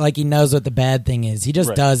doing, like he knows what the bad thing is. He just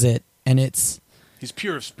Right. does it. And He's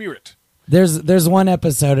pure of spirit. there's one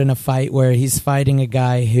episode in a fight where he's fighting a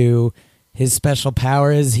guy who his special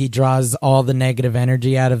power is he draws all the negative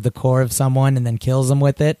energy out of the core of someone and then kills them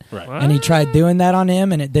with it. Right. What? And he tried doing that on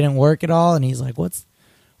him and it didn't work at all. And he's like,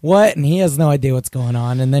 what? And he has no idea what's going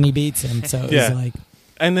on. And then he beats him. So it's Yeah. like,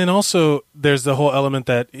 And then also there's the whole element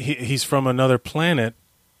that he's from another planet,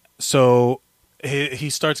 so he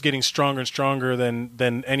starts getting stronger and stronger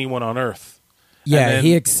than anyone on Earth. yeah, And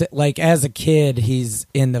then- like as a kid, he's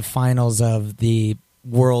in the finals of the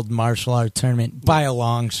World Martial Art Tournament by a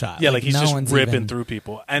long shot. Yeah, like he's no just one's ripping even- through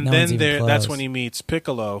people, and no one's then even that's close. when he meets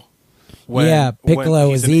Piccolo. Piccolo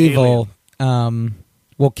he's is an evil. alien.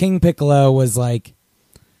 King Piccolo was like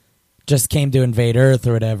just came to invade Earth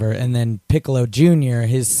or whatever, and then Piccolo Jr.,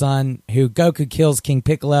 his son, who Goku kills King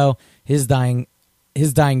Piccolo, his dying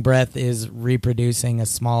breath is reproducing a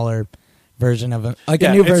smaller version of a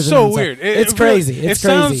new version. It's so of himself. weird. It's crazy. It It's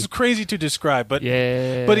sounds crazy. crazy to describe, but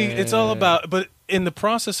Yeah. but it's all about. But in the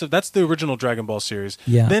process of that's the original Dragon Ball series.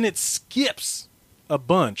 Yeah. Then it skips a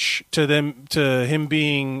bunch to him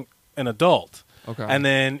being an adult. Okay. And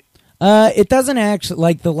then It doesn't actually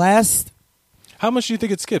like the last. how much do you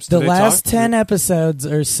think it skips? Do The they last talk? 10 episodes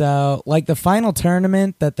or so, like the final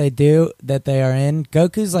tournament that they are in,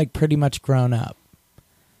 Goku's like pretty much grown up.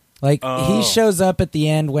 Like Oh. he shows up at the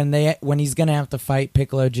end when he's going to have to fight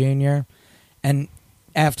Piccolo Jr. and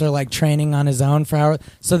after like training on his own for hours.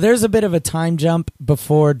 So there's a bit of a time jump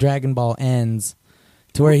before Dragon Ball ends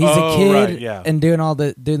to where he's a kid right, yeah. and doing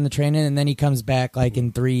the training, and then he comes back like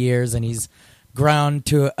in 3 years and he's ground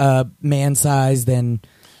to a man sized and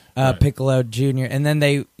Right. Piccolo Jr. And then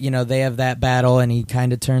they have that battle and he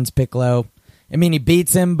kind of turns Piccolo. I mean, he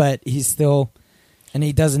beats him, but he's still, and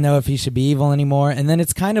he doesn't know if he should be evil anymore. And then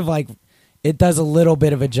it's kind of like it does a little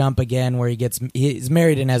bit of a jump again where he's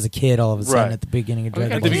married and has a kid all of a sudden Right. at the beginning of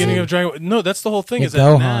Dragon At Ball the beginning Z. of Dragon. No, that's the whole thing. Yeah, Is that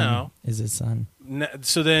Gohan now? is his son.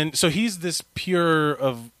 So he's this pure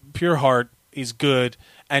heart. He's good,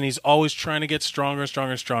 and he's always trying to get stronger,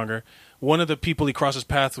 stronger, stronger. One of the people he crosses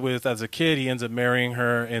paths with as a kid, he ends up marrying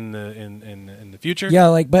her in the future.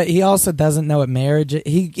 Yeah, but he also doesn't know what marriage is.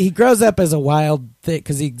 He grows up as a wild thing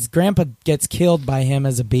because his grandpa gets killed by him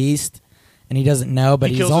as a beast, and he doesn't know. But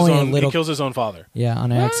he he's kills only his a own, little. He kills his own father. Yeah,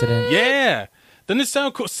 on accident. Yeah, doesn't it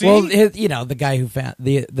sound cool? See, Well, the guy who found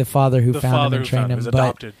the father who the found father him and who trained found him him, was but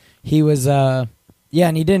adopted. he was and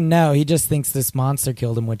he didn't know. He just thinks this monster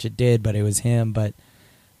killed him, which it did, but it was him. But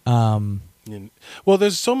Well,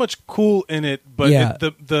 there's so much cool in it, but Yeah.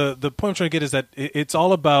 the point I'm trying to get is that it's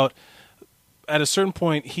all about. At a certain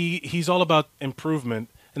point, he's all about improvement,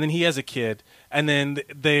 and then he has a kid, and then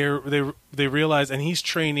they realize, and he's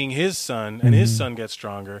training his son, and his son gets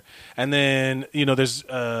stronger, and then there's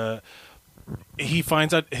he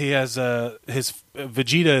finds out he has his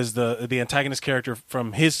Vegeta is the antagonist character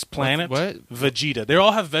from his planet. What? Vegeta? They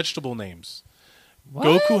all have vegetable names. What?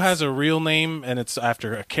 Goku has a real name, and it's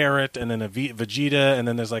after a carrot, and then a Vegeta, and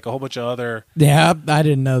then there's like a whole bunch of other. yeah, I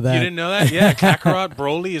didn't know that. You didn't know that? Yeah, Kakarot,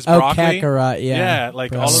 Broly is Oh, broccoli. Kakarot, yeah. Yeah,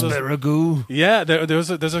 like all of those. Asparagus. Yeah, there's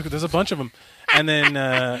a bunch of them, and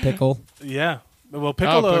then Pickle. yeah. Well,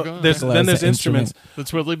 Piccolo. Piccolo. There's Piccolo then is there's the instruments. The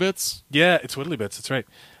Twiddly Bits. Yeah, it's Whittly Bits. That's right.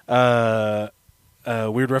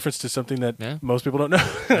 Weird reference to something that Yeah. most people don't know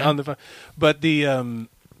on the phone.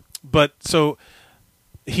 But so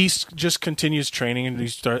he just continues training, and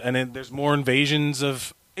and then there's more invasions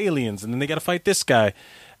of aliens, and then they got to fight this guy,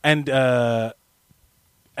 and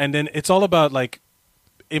then it's all about like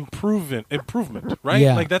improvement, right?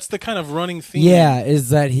 Yeah. Like that's the kind of running theme. Yeah, is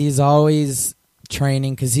that he's always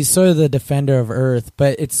training because he's sort of the defender of Earth.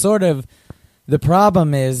 But it's sort of the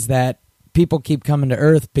problem is that people keep coming to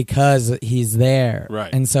Earth because he's there,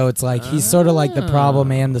 Right. And so it's like he's sort of like the problem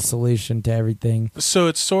and the solution to everything. So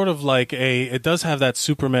it's sort of like it does have that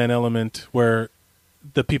Superman element where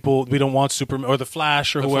the people we don't want Superman or the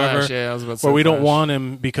Flash or The whoever, Flash, yeah, I was about to say where we don't Flash. want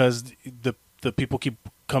him because the people keep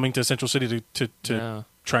coming to Central City to Yeah.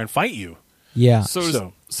 try and fight you. Yeah,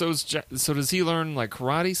 So does he learn like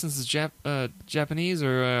karate since it's Japanese,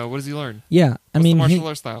 or what does he learn? yeah. I What's mean, the martial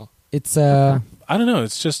arts style. it's I don't know.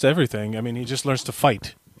 It's just everything. I mean, he just learns to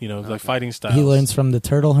fight. Like fighting styles. he learns from the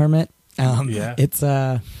Turtle Hermit. Yeah. It's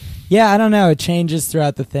yeah. I don't know. It changes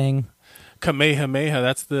throughout the thing. Kamehameha.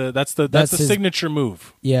 That's the That's his- signature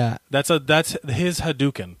move. Yeah, That's his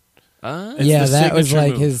Hadouken. It's yeah. the That was signature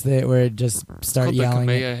like move. his where it just start called yelling.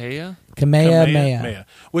 the Kamehameha. Kamehameha.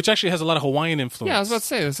 Which actually has a lot of Hawaiian influence. Yeah, I was about to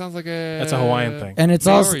say that sounds like a. That's a Hawaiian thing. And it's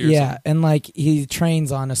Maori also or yeah, something. and like he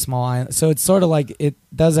trains on a small island, so it's sort of like it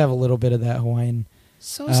does have a little bit of that Hawaiian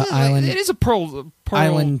So is it, island- it is a Pearl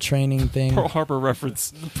island training thing. Pearl Harbor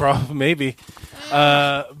reference. Maybe.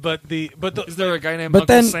 But the Is there a guy named But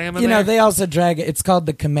Uncle then Sam in you know there? they also drag it. It's called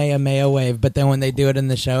the Kamehameha wave, but then when they do it in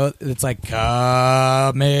the show, it's like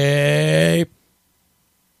Kame.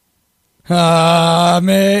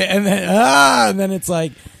 And then it's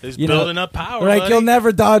like He's you know, building up power. like buddy. you'll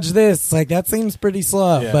never dodge this. It's like that seems pretty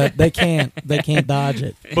slow, Yeah. but they can't dodge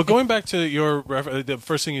it. But going back to your the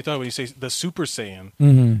first thing you thought when you say the Super Saiyan,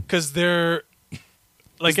 Mm-hmm. because they're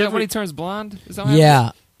like Is that when every, he turns blonde? Is that what Yeah,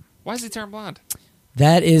 happens? Why does he turn blonde?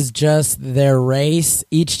 that is just their race.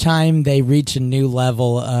 Each time they reach a new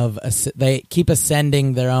level of, they keep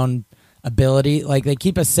ascending their own ability. Like they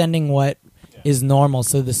keep ascending what is normal.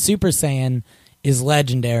 So the Super Saiyan is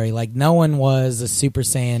legendary. Like no one was a Super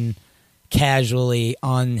Saiyan casually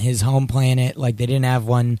on his home planet. Like they didn't have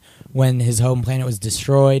one when his home planet was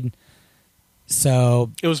destroyed.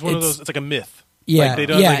 So it was one of those. It's like a myth. Yeah, Like, they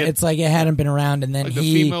don't- like, it's like it hadn't been around, and then Like the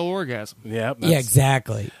he, female orgasm. Yeah. yeah,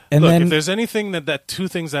 exactly. And Look, then if there's anything that two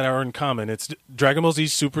things that are in common, it's Dragon Ball Z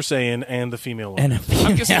Super Saiyan and the female one. and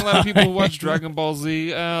I'm guessing a lot of people who watch Dragon Ball Z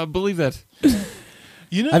believe that.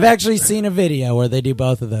 You know, I've actually seen a video where they do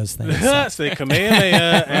both of those things. So. say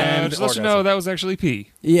Kamehameha and Just let you know that was actually P.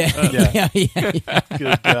 Yeah, Yeah. yeah.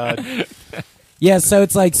 Good God. Yeah, so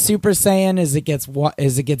it's like Super Saiyan as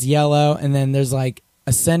it gets yellow, and then there's like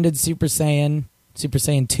Ascended Super Saiyan, Super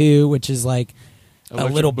Saiyan 2, which is like a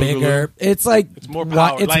little bigger. It's like It's more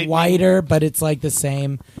power, it's lightning. wider, but it's like the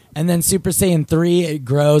same. And then Super Saiyan 3, it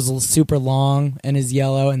grows super long and is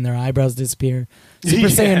yellow, and their eyebrows disappear. Super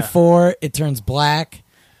Yeah. Saiyan 4, it turns black,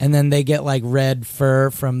 and then they get like red fur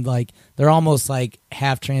from like they're almost like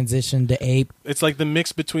half transitioned to ape. It's like the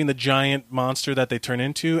mix between the giant monster that they turn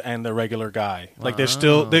into and the regular guy. Like they're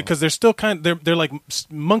still because they're still they're like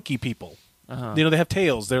monkey people. You know, they have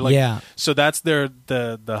tails. They're like Yeah. So that's the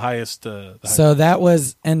highest. So that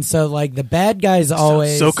was, and so like the bad guys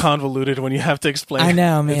always so convoluted when you have to explain. I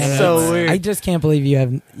know, man. It's so It's- weird. I just can't believe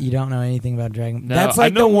you don't know anything about Dragon. No, that's I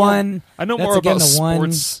like know the more- one. I know that's more again about the one-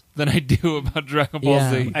 sports than I do about Dragon Ball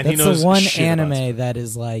Yeah, Z. And he that's knows the one shit about anime it. that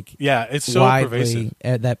is like Yeah, it's so widely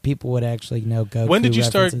pervasive. that people would actually know. Goku When did you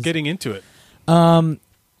start references. getting into it?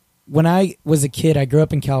 When I was a kid, I grew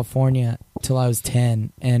up in California till I was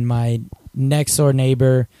 10, and my next door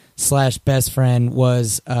neighbor / best friend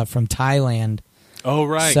was from Thailand. Oh,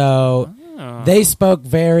 right. So they spoke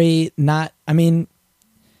very not. I mean,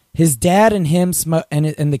 his dad and him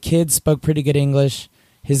and the kids spoke pretty good English.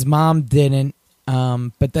 His mom didn't,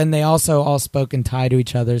 but then they also all spoke in Thai to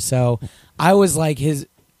each other. So I was like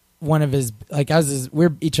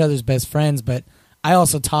we're each other's best friends. But I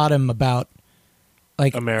also taught him about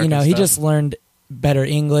like American he stuff. just learned better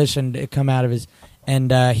English and it come out of his.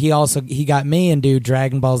 And he got me into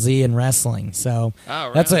Dragon Ball Z and wrestling. So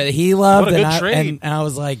Oh, that's right. what he loved. What a good and trade. I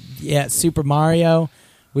was like, yeah, Super Mario.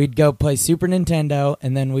 We'd go play Super Nintendo,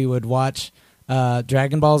 and then we would watch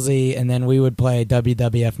Dragon Ball Z, and then we would play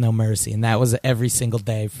WWF No Mercy. And that was every single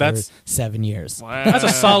day for That's- 7 years. Wow. That's a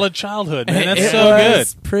solid childhood, man. That's It so good.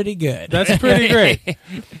 was pretty good. That's pretty great.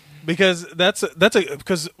 Because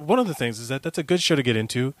because one of the things is that's a good show to get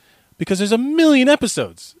into because there's a million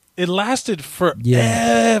episodes. It lasted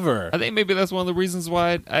forever. I think maybe that's one of the reasons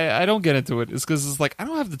why I don't get into it. Is because it's like I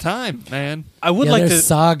don't have the time, man. I would Yeah, like there's to.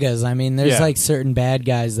 sagas. I mean, there's Yeah. like certain bad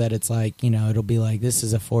guys that it's like, it'll be like, this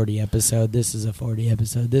is a 40 episode, this is a 40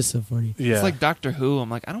 episode, this is a 40. Yeah, It's like Doctor Who. I'm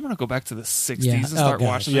like, I don't want to go back to the 60s Yeah. and Oh, start gosh.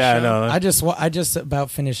 watching the yeah, I show. know. I just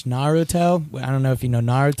about finished Naruto. I don't know if you know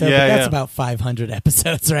Naruto, Yeah, but that's yeah. about 500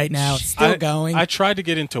 episodes right now. It's still going. I tried to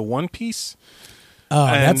get into One Piece.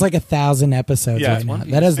 that's and- like 1,000 episodes Yeah, right it's now. One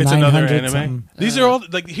Piece. That has It's another 900 anime. something. These are all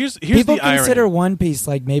like here's People the consider irony. One Piece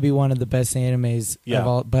like maybe one of the best animes Yeah. of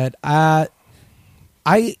all, but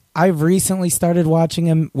I've recently started watching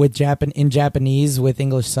them with in Japanese with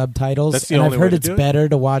English subtitles, That's the and only I've way heard to it's do it? better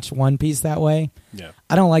to watch One Piece that way. Yeah,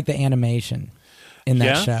 I don't like the animation in that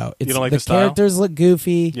Yeah? show. You It's, don't like the the style? characters look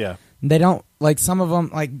goofy. yeah. They don't like some of them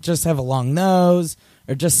like just have a long nose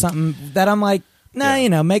or just something that I'm like, nah,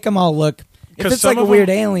 Yeah. make them all look. If 'Cause it's some like a of weird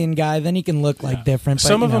them- alien guy, then he can look like different. But,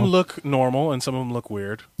 Some of you know, them look normal, and some of them look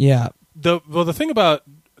weird. yeah, The thing about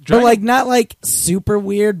but Dragon, like not like super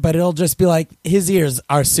weird, but it'll just be like his ears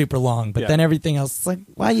are super long, but Yeah. then everything else, it's like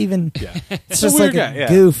why even? yeah, It's a just weird like a guy, yeah.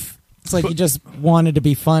 goof. It's like you just wanted to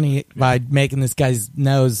be funny by making this guy's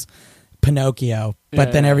nose Pinocchio, but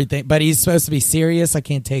Yeah, then yeah. everything. But he's supposed to be serious. I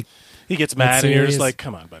can't take. he gets That's mad, and you're just serious. like,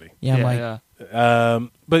 "Come on, buddy." Yeah, I'm yeah, like, yeah.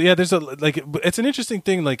 But yeah, there's it's an interesting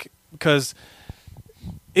thing, like because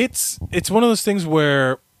it's one of those things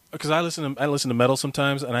where because I listen to metal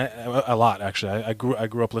sometimes, and I a lot actually. I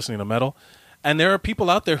grew up listening to metal, and there are people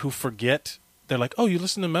out there who forget. They're like, "Oh, you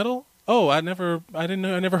listen to metal? Oh, I never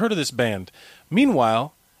heard of this band."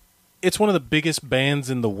 Meanwhile, it's one of the biggest bands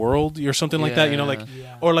in the world, or something like that. You know, like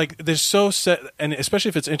Yeah. or like they're so set, and especially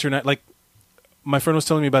if it's internet, like. My friend was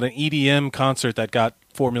telling me about an EDM concert that got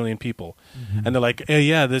 4 million people, and they're like, "Hey,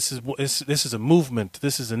 yeah, this is a movement.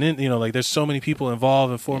 This is like there's so many people involved,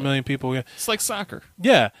 and 4 million people. Yeah, It's like soccer.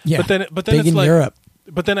 yeah. Yeah. But then Big it's in like, Europe.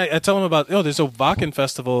 But then I tell them about there's a Wacken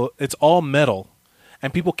festival. It's all metal,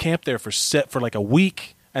 and people camp there for like a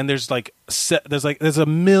week, and there's a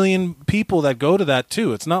million people that go to that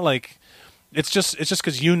too. It's not like. It's just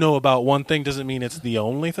because you know about one thing doesn't mean it's the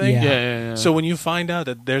only thing. Yeah. Yeah. So when you find out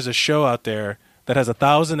that there's a show out there that has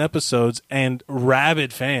 1,000 episodes and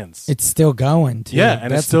rabid fans, It's still going, too. Yeah,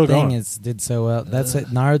 and that's it's still the thing. going. It did so well. That's it.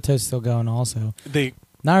 Naruto's still going. Also, they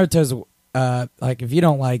Naruto's like if you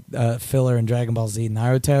don't like filler in Dragon Ball Z,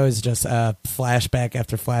 Naruto is just flashback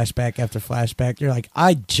after flashback after flashback. You're like,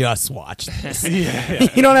 I just watched this. yeah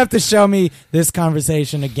You don't have to show me this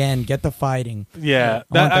conversation again. Get the fighting. yeah.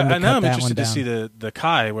 I want them to And now cut I'm that interested to one see down. the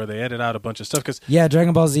Kai where they edit out a bunch of stuff because Yeah,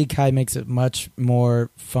 Dragon Ball Z Kai makes it much more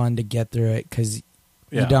fun to get through it because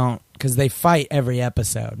they fight every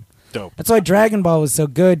episode. dope. That's why Dragon Ball was so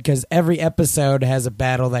good because every episode has a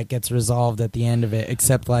battle that gets resolved at the end of it,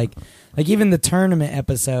 except like even the tournament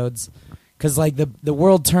episodes, because like the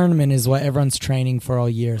world tournament is what everyone's training for all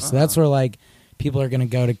year. So that's where like people are going to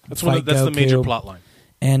go to That's fight that's Goku. the major plot line.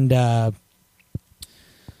 And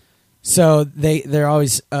so they're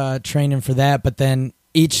always training for that, but then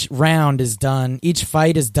each round is done, each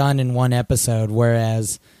fight is done in one episode,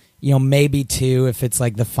 whereas, maybe 2 if it's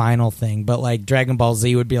like the final thing, but like Dragon Ball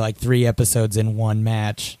Z would be like 3 episodes in one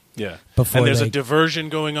match. Yeah. Before and there's they- a diversion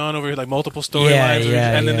going on over here, like multiple storylines.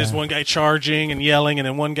 Yeah, and then yeah. there's one guy charging and yelling, and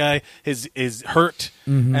then one guy is hurt,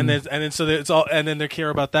 Mm-hmm. and then so it's all, and then they care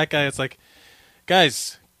about that guy. It's like,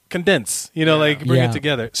 guys, condense, like bring Yeah. it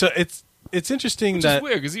together. So it's interesting Which that is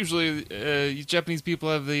weird because usually Japanese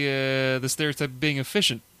people have the stereotype of being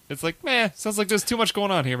efficient. It's like, sounds like there's too much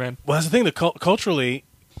going on here, man. well, that's the thing. Culturally,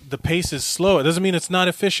 the pace is slow. It doesn't mean it's not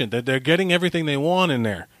efficient. They're getting everything they want in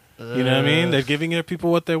there. You know what I mean? They're giving their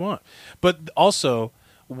people what they want. But also,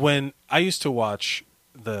 when I used to watch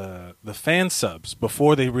the fan subs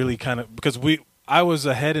before they really kind of, because I was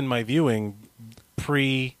ahead in my viewing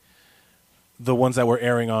pre the ones that were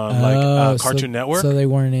airing on Cartoon Network. So they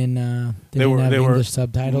weren't in. They didn't have English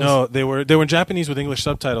subtitles. No, they were in Japanese with English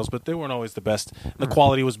subtitles, but they weren't always the best. The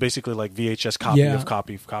quality was basically like VHS copy Yeah. of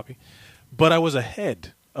copy of copy. But I was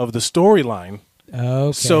ahead of the storyline.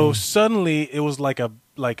 Okay. So suddenly it was like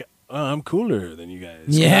I'm cooler than you guys.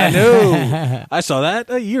 Yeah. I know. I saw that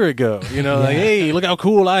a year ago. Like, hey, look how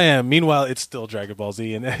cool I am. Meanwhile, it's still Dragon Ball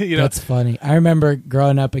Z, and That's funny. I remember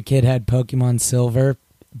growing up, a kid had Pokemon Silver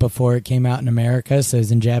before it came out in America, so it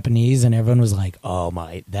was in Japanese, and everyone was like, "Oh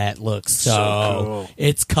my, that looks So cool.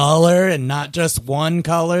 It's color and not just one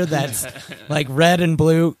color. That's like red and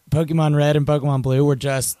blue. Pokemon Red and Pokemon Blue were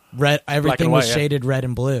just red. Everything white, was yeah. shaded red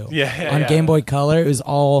and blue. Yeah, On yeah. Game Boy Color, it was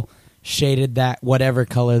all shaded that whatever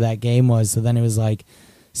color that game was. So then it was like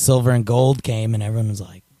Silver and Gold came, and everyone was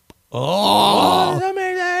like, "Oh, That's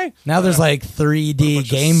amazing. now there's like 3D Bunch of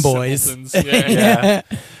Game Boys." simpletons. Yeah. Yeah.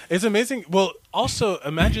 It's amazing. Well, also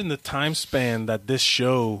imagine the time span that this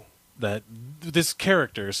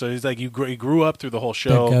character. So he's like he grew up through the whole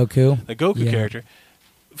show. The Goku. The Goku Yeah. character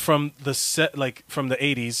from the from the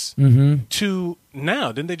 80s Mm-hmm. to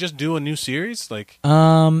now. Didn't they just do a new series like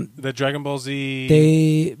Um, the Dragon Ball Z?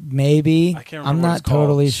 they maybe. I can't remember I'm what not it's called.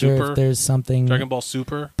 totally sure Super? if there's something Dragon Ball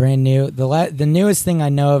Super. brand new. The newest thing I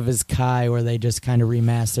know of is Kai, where they just kind of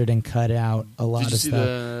remastered and cut out a lot Did you of see stuff.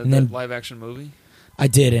 the And then live action movie? I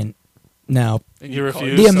didn't. No, And You call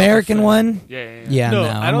refuse? the yourself a American fan. one. Yeah. Yeah, No, no.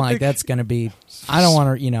 I I'm don't like, think- that's gonna be. I don't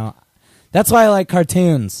want to. That's why I like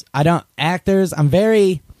cartoons. I don't actors. I'm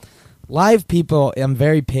very live people. I'm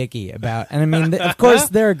very picky about, and I mean, of course,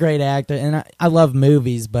 they're a great actor, and I love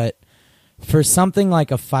movies, but for something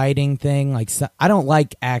like a fighting thing, I don't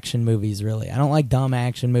like action movies. Really, I don't like dumb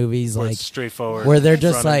action movies Where like it's straightforward. where they're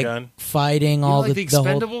just run and like gun. fighting You all like the the whole.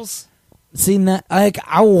 Expendables? Seen that? Like,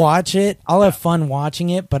 I'll watch it. I'll have fun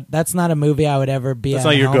watching it, but that's not a movie I would ever be That's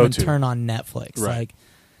at not your home and go-to. turn on Netflix. Right. Like,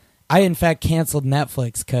 I in fact canceled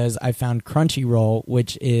Netflix because I found Crunchyroll,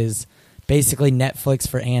 which is basically Netflix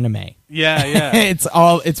for anime. Yeah, yeah.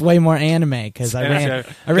 It's way more anime because I Yeah.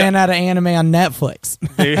 ran out of anime on Netflix.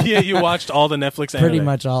 Yeah, you watched all the Netflix anime. Pretty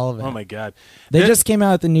much all of it. Oh my god. They That- just came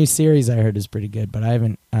out with a new series I heard is pretty good, but I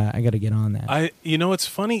haven't. I got to get on that. It's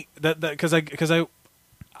funny that because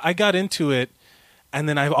I got into it, and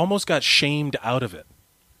then I almost got shamed out of it,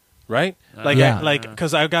 right? Like Yeah.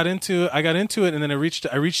 because I got into it, and then I reached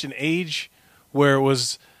an age where it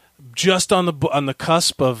was just on the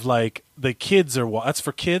cusp of like the kids that's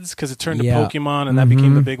for kids because it turned to Yeah. Pokemon, and that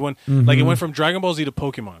became the Mhm. big one. Mhm. Like it went from Dragon Ball Z to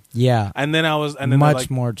Pokemon, Yeah, and then they're much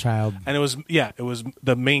like, more child. and it was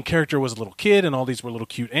the main character was a little kid, and all these were little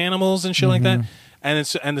cute animals and shit like that, and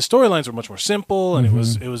the storylines were much more simple, and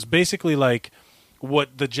it was basically like what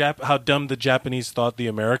how dumb the Japanese thought the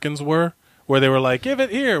Americans were, where they were like, give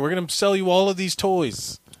it here, we're gonna sell you all of these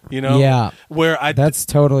toys, Yeah. where That's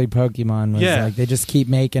totally Pokemon. Was Yeah. like they just keep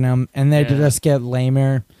making them, and they Yeah. just get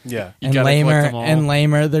lamer yeah You and gotta lamer collect them all. and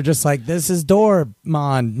lamer. They're just like, this is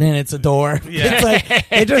Doramon, and it's a door. Yeah. It's like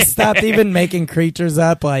they just stopped even making creatures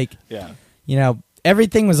up. Like yeah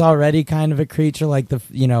everything was already kind of a creature. Like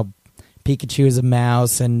Pikachu is a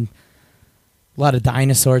mouse and a lot of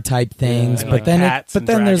dinosaur type things. and but like then cats and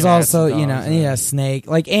then there's dragon hats also and dogs and- snake,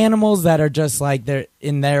 like animals that are just like they're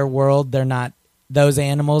in their world. They're not. Those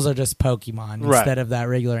animals are just Pokemon Right. instead of that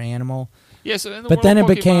regular animal. Yeah, so in the But world then of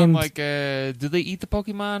it Pokemon, became- like, do they eat the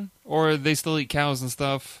Pokemon, or they still eat cows and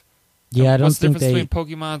stuff? Yeah, I don't What's the think difference they.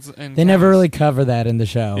 between Pokemons and They never cows? really cover that in the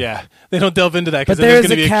show. yeah they don't delve into that But because there's there's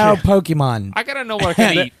gonna a be cow kid. Pokemon. I gotta know what I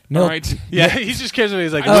can eat. Milk- All right. Yeah, he just cares about it.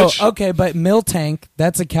 He's like, Oh, which okay, but Miltank,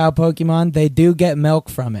 that's a cow Pokemon. They do get milk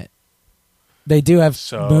from it. They do have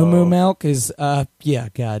So- Moo Moo milk.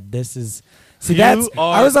 God, this is See, You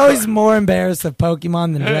are I was always more embarrassed of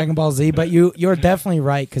Pokemon than Dragon Ball Z, but you're definitely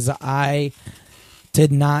right because I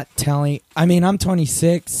did not tell you. I mean, I'm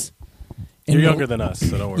 26. You're younger than us,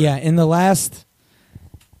 so don't worry. Yeah, in the last,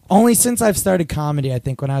 only since I've started comedy, I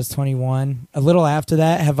think when I was 21, a little after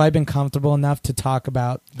that, have I been comfortable enough to talk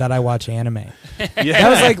about that I watch anime. Yeah. That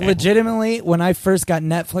was like legitimately when I first got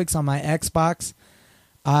Netflix on my Xbox.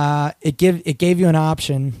 It gave you an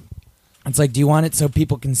option. It's like, do you want it so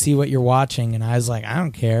people can see what you're watching? And I was like, I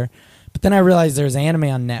don't care. But then I realized there's anime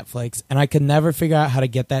on Netflix, and I could never figure out how to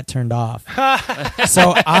get that turned off.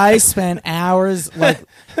 So I spent hours, like,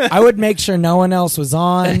 I would make sure no one else was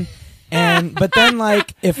on. But then,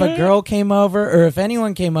 like, if a girl came over or if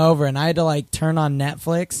anyone came over and I had to, like, turn on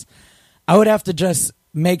Netflix, I would have to just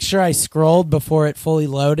make sure I scrolled before it fully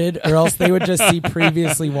loaded, or else they would just see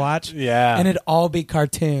previously watched. Yeah. And it'd all be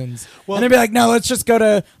cartoons. Well- and they'd be like, no, let's just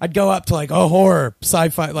I'd go up to like, oh, horror,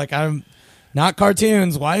 sci-fi. Like, I'm not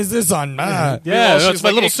cartoons. Why is this on? Yeah, Well, that's she's my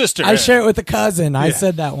like, little sister. I share it with a cousin. I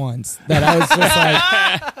said that once. That I was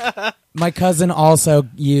just like, my cousin also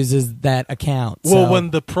uses that account. Well, so-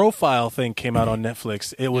 when the profile thing came out on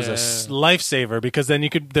Netflix, it was a lifesaver because then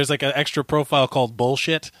there's like an extra profile called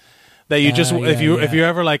bullshit that you just if you're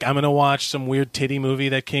ever like, I'm gonna watch some weird titty movie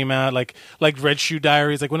that came out like Red Shoe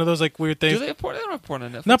Diaries, like one of those like weird things. Do they have porn? They don't have porn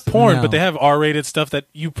on Netflix. Not porn, No. but they have R-rated stuff that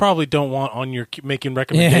you probably don't want on your making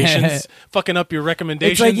recommendations, fucking up your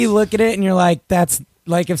recommendations. it's like you look at it and you're like, that's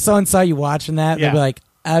like if someone saw you watching that, they'd Yeah. be like,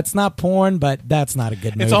 it's not porn, but that's not a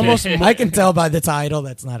good movie. It's almost I can tell by the title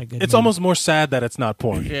that's not a good movie. it's almost more sad that it's not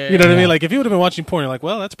porn. Yeah, you know what I yeah. mean? Like if you would have been watching porn, you're like,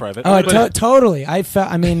 well, that's private. Oh, But- totally.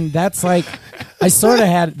 I mean, that's like, I sort of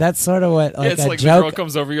had, that's sort of what, like Yeah, it's a like the girl joke.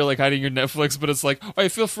 comes over, you're like hiding your Netflix, but it's like, oh, I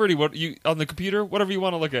feel free. What you on the computer? Whatever you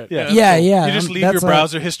want to look at. Yeah. that's Yeah, cool. yeah. you just leave that's your what-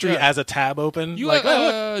 browser history Yeah. as a tab open. You like,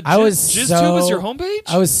 oh, look. I was JizzTube is so- your homepage.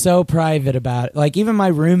 I was so private about it. Like, even my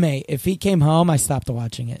roommate, if he came home, I stopped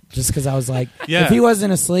watching it just because I was like, Yeah. if he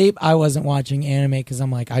wasn't asleep, I wasn't watching anime because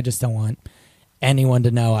I'm like, I just don't want anyone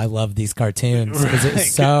to know I love these cartoons because Right.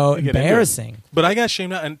 it's so Get into it. embarrassing. But I got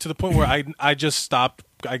shamed out, and to the point where I just stopped.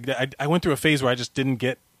 I went through a phase where I just didn't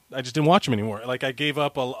watch them anymore. Like I gave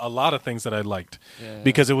up a lot of things that I liked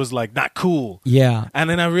because it was like not cool. Yeah. And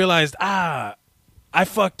then I realized, I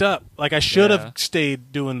fucked up. Like I should Yeah. have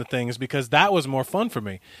stayed doing the things because that was more fun for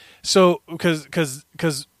me. So because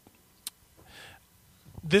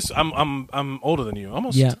this I'm older than you.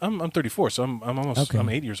 Almost. Yeah. I'm 34, so I'm almost Okay. I'm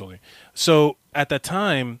 8 years older. So at that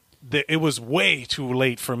time, it was way too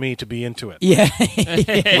late for me to be into it. Yeah.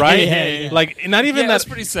 Right? Yeah. Like not even yeah, that. that's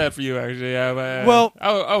pretty sad for you, actually. Yeah, but, Well-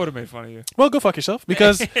 I would have made fun of you. Well, go fuck yourself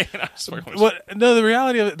because I swear. no, the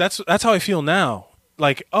reality of it, that's how I feel now.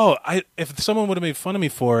 Like, if someone would have made fun of me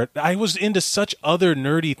for it, I was into such other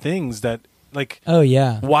nerdy things that, like, Oh,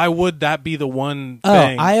 yeah. why would that be the one Oh,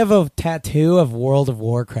 thing? I have a tattoo of World of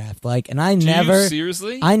Warcraft. Like, and I Do never. you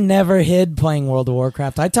seriously? I never hid playing World of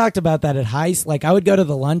Warcraft. I talked about that at like I would go to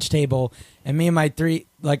the lunch table and me and my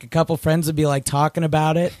a couple friends would be like talking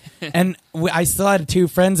about it. And I still had two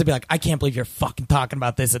friends that'd be like, I can't believe you're fucking talking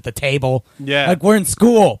about this at the table. Yeah. Like we're in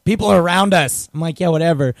school. People are around us. I'm like, yeah,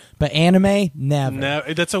 whatever. But anime, never. no,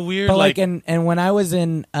 that's a weird But like. and when I was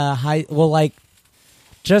in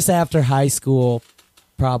just after high school,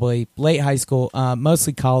 probably late high school,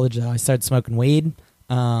 mostly college though, I started smoking weed.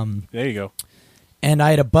 there you go. And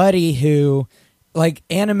I had a buddy who, like,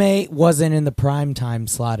 anime wasn't in the prime time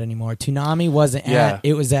slot anymore. Toonami wasn't Yeah.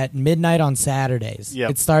 it was at midnight on Saturdays.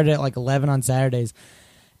 Yep. It started at like 11 on Saturdays.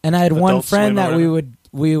 And I had one Adult Swim friend or that whatever.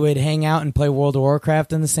 we would hang out and play World of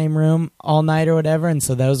Warcraft in the same room all night or whatever. And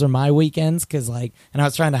so those were my weekends and I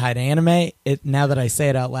was trying to hide anime. Now that I say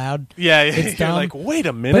it out loud. Yeah, It's you're dumb. like, wait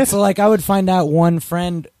a But minute. so like I would find out one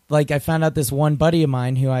friend, like I found out this one buddy of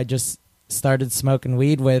mine who I just started smoking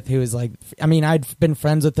weed with, who was like, I mean, I'd been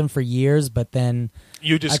friends with him for years, but then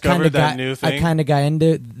you I discovered kinda that got, new thing. I kind of got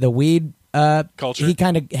into the weed Culture? He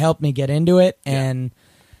kind of helped me get into it, Yeah.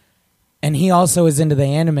 and he also was into the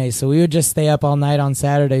anime, so we would just stay up all night on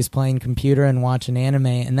Saturdays playing computer and watching anime,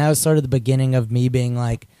 and that was sort of the beginning of me being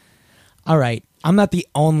like, all right, I'm not the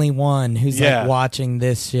only one who's Yeah. like watching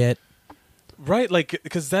this shit. Right, like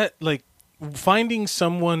because that like finding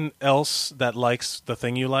someone else that likes the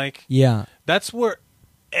thing you like. Yeah. That's where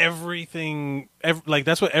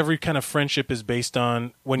that's what every kind of friendship is based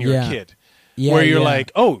on when you're Yeah. a kid. Yeah, where you're yeah.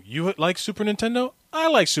 like, oh, you like Super Nintendo? I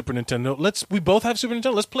like Super Nintendo. We both have Super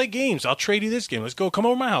Nintendo. Let's play games. I'll trade you this game. Let's go. Come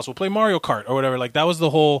over to my house. We'll play Mario Kart or whatever. Like that was the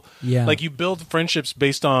whole. Yeah. Like you build friendships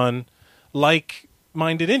based on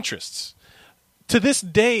like-minded interests. To this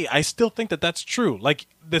day, I still think that that's true. Like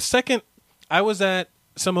the second I was at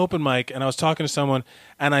some open mic, and I was talking to someone,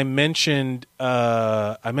 and I mentioned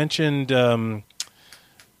it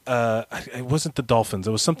wasn't the Dolphins.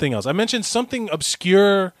 It was something else. I mentioned something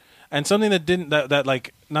obscure and something that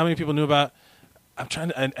like not many people knew about.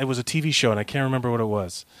 It was a TV show, and I can't remember what it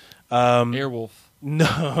was. Airwolf.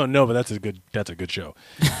 No, but that's a good show.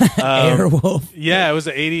 Airwolf. Yeah, it was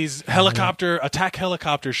the 80s attack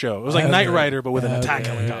helicopter show. It was like Knight Rider, but with an attack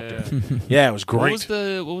helicopter. Yeah, it was great.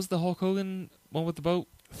 What was the Hulk Hogan one with the boat?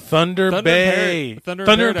 Thunder Bay. Thunder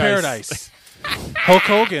in Paradise. Hulk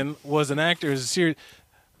Hogan was an actor. It was a series.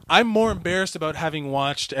 I'm more embarrassed about having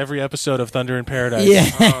watched every episode of Thunder in Paradise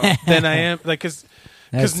than I am, like, because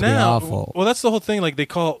now, awful. Well, that's the whole thing. Like, they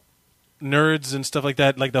call nerds and stuff like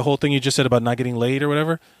that, like the whole thing you just said about not getting laid or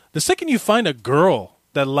whatever. The second you find a girl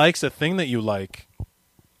that likes a thing that you like,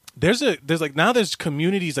 there's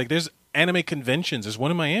communities, like there's anime conventions. There's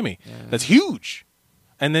one in Miami that's huge,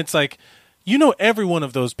 and it's like, every one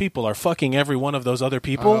of those people are fucking every one of those other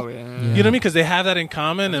people. Oh, yeah. You know what I mean? Because they have that in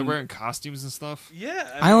common. And they're And wearing costumes and stuff.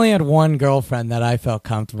 yeah, I only had one girlfriend that I felt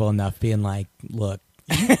comfortable enough being like, look,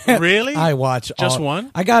 really? I watch Just all-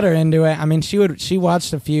 one? I got her into it. I mean, she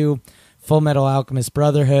watched a few Full Metal Alchemist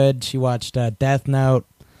Brotherhood. She watched Death Note,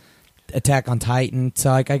 Attack on Titan.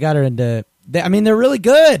 So like, I got her into. I mean, they're really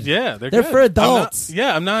good. Yeah, they're They're good. for adults.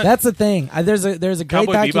 I'm not. That's the thing. There's a great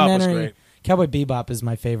Cowboy Bebop was documentary. great. Cowboy Bebop is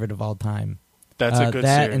my favorite of all time. That's a good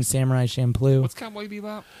that series. and Samurai Champloo. What's Cowboy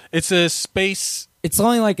Bebop? It's a space. It's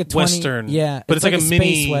only like a 20, Western. yeah, But it's like a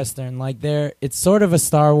mini- space western. Like it's sort of a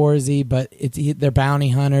Star Warsy, but they're bounty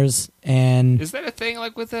hunters, and Is that a thing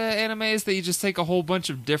like with animes that you just take a whole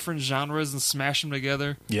bunch of different genres and smash them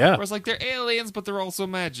together? Yeah. Whereas like they're aliens, but they're also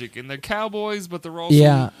magic, and they're cowboys, but they're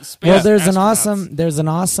also space Well, there's an astronauts.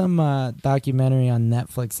 awesome documentary on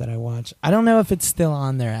Netflix that I watch. I don't know if it's still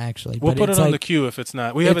on there actually. We'll but put it's it on like, the queue if it's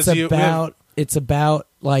not. It's about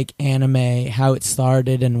like anime, how it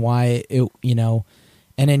started and why it,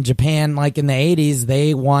 and in Japan, like in the 80s,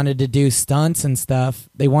 they wanted to do stunts and stuff.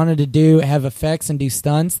 They wanted to have effects and do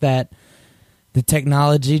stunts that the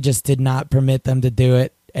technology just did not permit them to do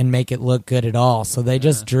it and make it look good at all. So they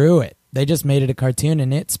just drew it. They just made it a cartoon,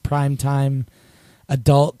 and it's primetime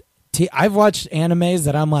adult. I've watched animes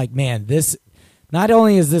that I'm like, man, this. Not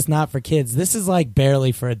only is this not for kids, this is like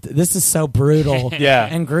barely for. This is so brutal, Yeah.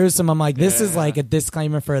 and gruesome. I'm like, this is like a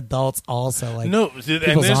disclaimer for adults, also. Like, No,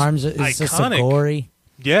 people's arms is just so gory.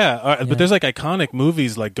 Yeah, but there's like iconic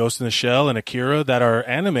movies like Ghost in the Shell and Akira that are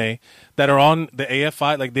anime that are on the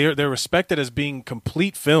AFI. Like they're respected as being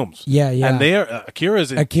complete films. Yeah, yeah. And they are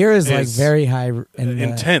Akira's like very high in the,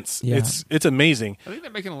 intense. Yeah. It's amazing. I think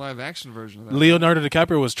they're making a live action version of that. Leonardo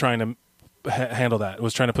DiCaprio was trying to handle that.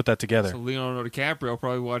 Was trying to put that together. So Leonardo DiCaprio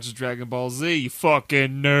probably watches Dragon Ball Z. You fucking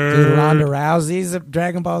nerd. Dude, Ronda Rousey's a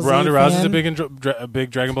Dragon Ball Z Ronda fan. Rousey's a big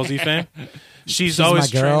Dragon Ball Z fan. She's my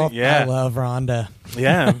always girl. training. Yeah, I love Ronda.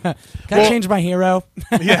 yeah. Can I change my hero?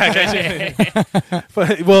 Yeah.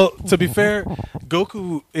 Well, to be fair,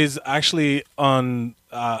 Goku is actually on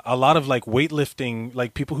a lot of like weightlifting,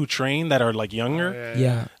 like people who train that are like younger.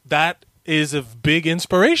 Yeah. That is a big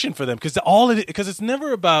inspiration for them because it's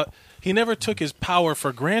never about. He never took his power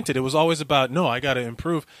for granted. It was always about, no, I got to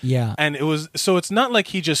improve. Yeah. And so it's not like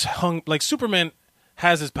he just hung, like Superman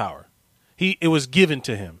has his power. It was given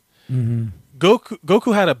to him. Mm-hmm.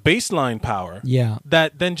 Goku had a baseline power. Yeah.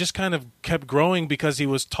 That then just kind of kept growing because he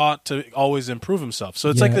was taught to always improve himself. So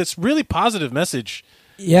it's Yeah. like this really positive message.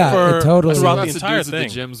 Yeah, it totally. throughout Lots the of entire dudes thing. at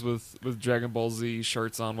the gyms with Dragon Ball Z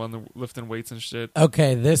shirts on when they're lifting weights and shit.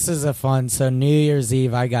 Okay, this is a fun. So New Year's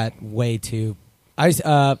Eve, I got way too. I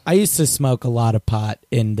used to smoke a lot of pot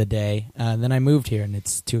in the day. Then I moved here, and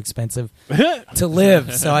it's too expensive to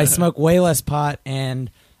live. So I smoke way less pot.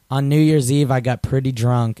 And on New Year's Eve, I got pretty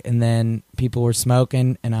drunk, and then people were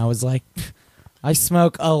smoking, and I was like, I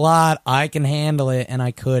smoke a lot. I can handle it, and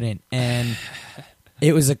I couldn't. And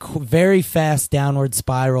it was a very fast downward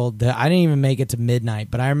spiral. I didn't even make it to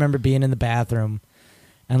midnight, but I remember being in the bathroom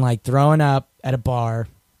and like throwing up at a bar.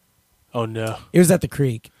 Oh, no. It was at the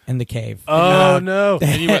creek in the cave. Oh, no.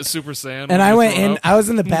 And you went Super Saiyan. And when I you went throw in. up? I was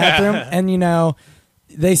in the bathroom, and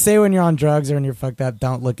they say when you're on drugs or when you're fucked up,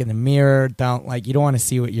 don't look in the mirror. You don't want to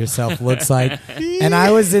see what yourself looks like. And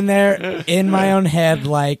I was in there in my own head,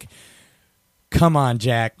 like, come on,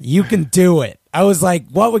 Jack, you can do it. I was like,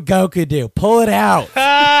 what would Goku do? Pull it out.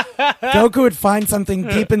 Goku would find something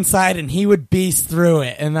deep inside and he would beast through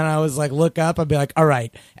it. And then I was like, look up. I'd be like, all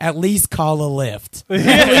right, at least call a lift.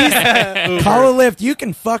 At least call a lift. You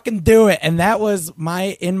can fucking do it. And that was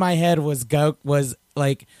in my head was Goku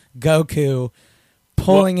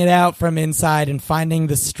pulling it out from inside and finding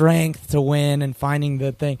the strength to win and finding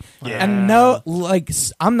the thing. Yeah. And no, like,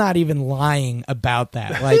 I'm not even lying about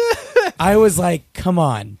that. Like, I was like, come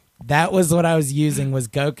on. That was what I was using, was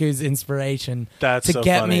Goku's inspiration That's to so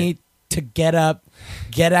get funny. me to get up,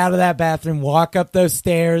 get out of that bathroom, walk up those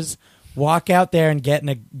stairs, walk out there and get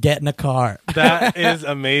in a car. That is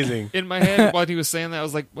amazing. In my head, while he was saying that, I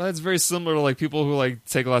was like, well, that's very similar to like people who like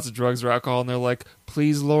take lots of drugs or alcohol, and they're like,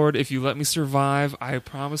 please, Lord, if you let me survive, I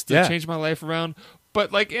promise to Yeah. change my life around.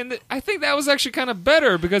 But like, I think that was actually kind of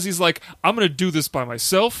better because he's like, I'm going to do this by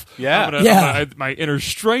myself. Yeah. I'm gonna, my inner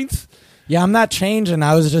strength. Yeah, I'm not changing.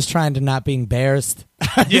 I was just trying to not be embarrassed.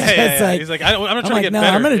 Yeah. Like, He's like, I'm not I'm trying like, to get no,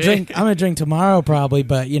 better. I'm gonna drink tomorrow probably,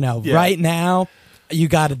 but Yeah. right now, you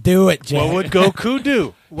got to do it, Jay. What would Goku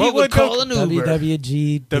do? What would call Goku? an Uber.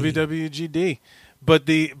 WWGD. WWGD. But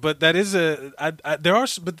that is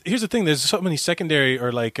but here's the thing, there's so many secondary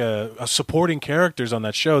or like supporting characters on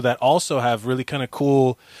that show that also have really kind of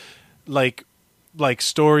cool like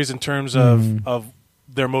stories in terms of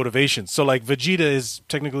their motivations. So like Vegeta is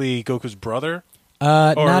technically Goku's brother.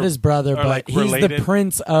 Not his brother, or, but like, he's related. the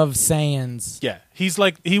Prince of Saiyans. Yeah,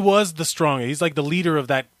 he was the strongest. He's like the leader of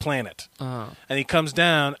that planet. And he comes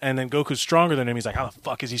down, and then Goku's stronger than him. He's like, how the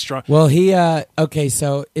fuck is he strong? Well, he okay,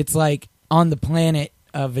 so it's like on the planet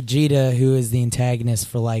Vegeta, who is the antagonist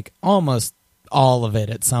for like almost all of it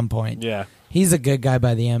at some point. Yeah, He's a good guy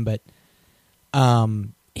by the end, but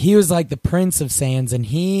he was like the Prince of Saiyans, and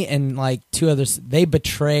he and like two others, they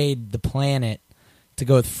betrayed the planet to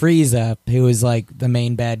go with Frieza, who is like the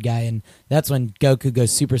main bad guy, and that's when Goku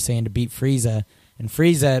goes Super Saiyan to beat Frieza, and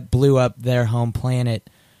Frieza blew up their home planet,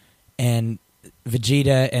 and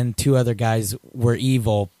Vegeta and two other guys were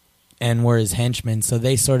evil and were his henchmen, so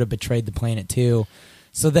they sort of betrayed the planet too.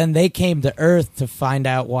 So then they came to Earth to find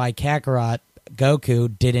out why Kakarot,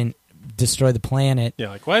 Goku, didn't destroy the planet. yeah.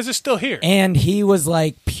 Like, why is it still here? And he was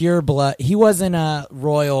like pure blood. He wasn't a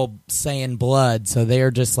royal Saiyan blood, so they were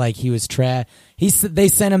just like he was trash. They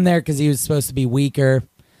sent him there because he was supposed to be weaker.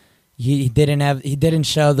 He didn't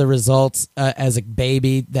show the results as a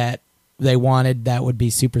baby that they wanted that would be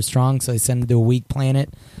super strong, so they sent him to a weak planet.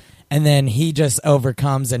 And then he just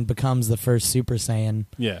overcomes and becomes the first Super Saiyan.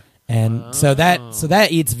 Yeah, And so that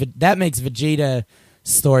makes Vegeta's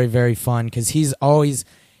story very fun because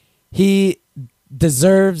he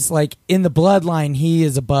deserves, like, in the bloodline he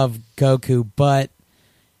is above Goku, but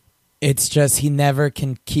it's just he never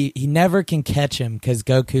can catch him because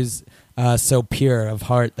Goku's so pure of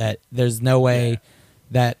heart that there's no way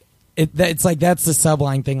that it's like that's the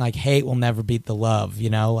subline thing, like hate will never beat the love,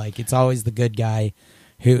 like it's always the good guy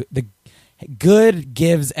who the good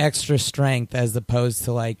gives extra strength as opposed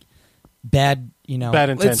to like bad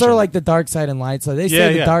intention. It's sort of like the dark side and light side. They say Yeah,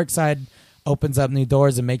 the yeah. dark side opens up new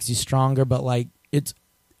doors and makes you stronger, but like it's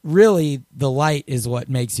really the light is what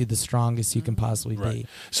makes you the strongest you can possibly be. right.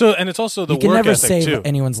 So, and it's also the You can work never ethic save too.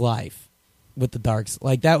 anyone's life with the darks.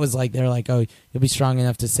 Like that was like they're like, oh, you'll be strong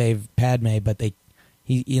enough to save Padme, but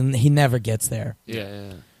he never gets there.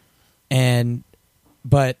 Yeah.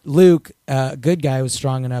 But Luke, good guy, was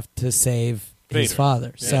strong enough to save his Vader.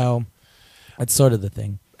 father. Yeah. So that's sort of the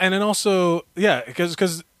thing. And then also, yeah,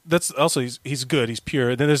 because that's also he's good, he's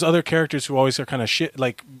pure. Then there's other characters who always are kind of shit,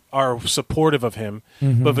 like are supportive of him.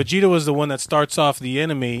 Mm-hmm. But Vegeta was the one that starts off the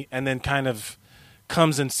enemy and then kind of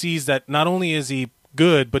comes and sees that not only is he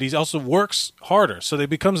good, but he also works harder. So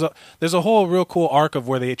there's a whole real cool arc of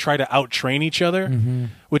where they try to out train each other,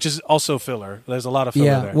 which is also filler. There's a lot of filler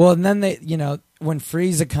Yeah. there. Well, and then they, when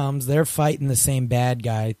Frieza comes, they're fighting the same bad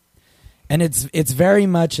guy, and it's very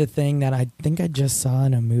much a thing that I think I just saw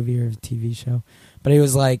in a movie or a TV show. But it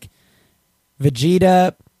was like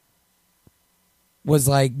Vegeta was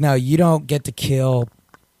like, "No, you don't get to kill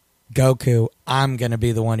Goku. I'm gonna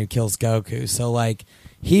be the one who kills Goku." So like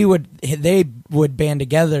they would band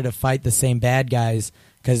together to fight the same bad guys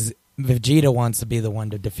because Vegeta wants to be the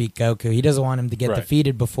one to defeat Goku. He doesn't want him to get Right.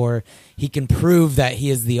 defeated before he can prove that he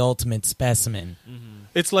is the ultimate specimen.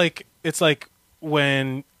 It's like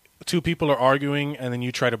when two people are arguing and then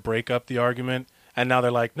you try to break up the argument and now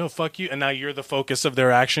they're like, no, fuck you, and now you're the focus of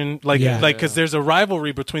their action. Because there's a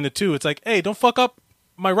rivalry between the two. It's like, hey, don't fuck up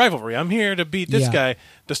my rivalry. I'm here to beat this Yeah. guy.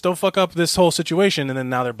 Just don't fuck up this whole situation. And then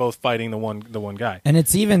now they're both fighting the one guy. And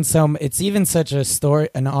it's even such a story,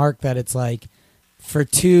 an arc that it's like for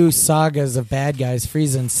two sagas of bad guys,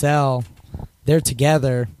 Frieza and Cell, they're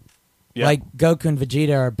together. Yeah. Like Goku and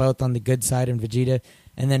Vegeta are both on the good side, and Vegeta,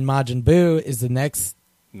 and then Majin Buu is the next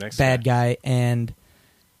bad guy, and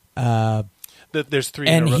There's three.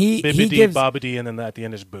 And in a row. he Bibbidi, gives- Bobbidi, and then at the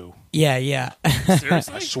end is Boo. Yeah.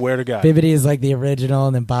 I swear to God. Bibbidi is like the original,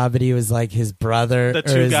 and then Bobbidi was like his brother. The or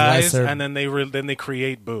two his guys, lesser- and then they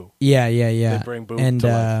create Boo. Yeah. They bring Boo and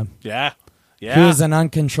to life. Yeah. who is an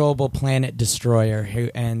uncontrollable planet destroyer.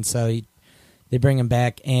 They bring him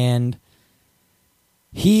back, and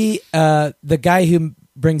the guy who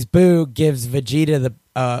brings Boo gives Vegeta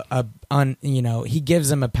he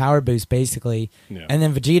gives him a power boost basically, and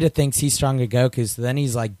then Vegeta thinks he's stronger than Goku, so then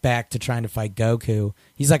he's like back to trying to fight Goku.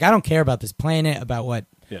 He's like, I don't care about this planet, about what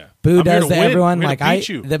Boo I'm here does to win. everyone. I'm here Like to beat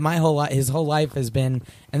you. that my his whole life has been,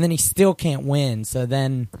 and then he still can't win. So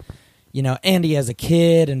then, and he has a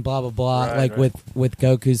kid and blah blah blah. Right. with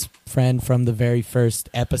Goku's friend from the very first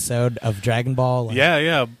episode of Dragon Ball. Like,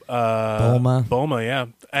 Bulma. Bulma, yeah.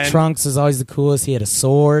 And Trunks is always the coolest. He had a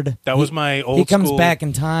sword. that was my old He comes school- back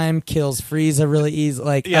in time, kills Frieza really easy.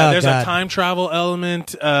 Like, there's God. a time travel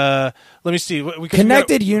element. Let me see.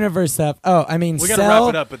 Connected universe stuff. Oh, I mean, We Cell. gotta wrap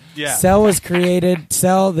it up, but yeah. Cell was created.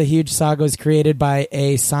 Cell, the huge saga, was created by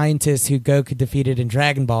a scientist who Goku defeated in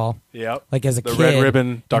Dragon Ball. Yep. Like as a The kid, Red Ribbon,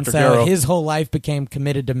 And Dr. so Gero. his whole life became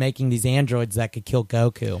committed to making these androids that could kill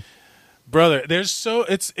Goku. Brother, it's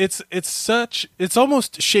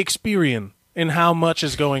almost Shakespearean in how much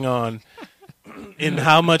is going on, in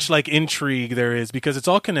how much like intrigue there is, because it's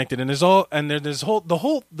all connected, and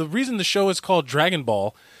the reason the show is called Dragon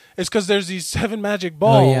Ball is because there's these 7 magic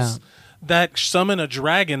balls that summon a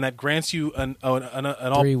dragon that grants you an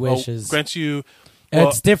 3 wishes. grants you.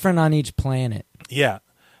 It's different on each planet. Yeah,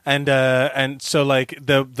 and so like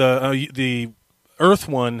the Earth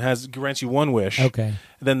one grants you 1 wish. Okay.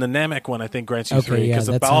 Then the Namek one I think grants you Okay, 3 yeah, because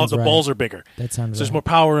that the sounds right. balls are bigger. That sounds So there's right. more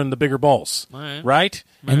power in the bigger balls, All right. right?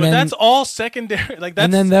 And but then- that's all secondary. Like that's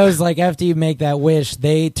And then those, like, after you make that wish,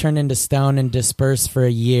 they turn into stone and disperse for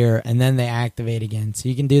a year, and then they activate again. So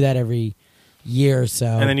you can do that every year or so.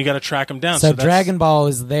 and then you got to track them down. So that's, Dragon Ball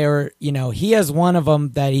is there. He has one of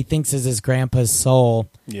them that he thinks is his grandpa's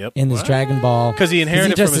soul Yep. in this Dragon Ball. 'Cause he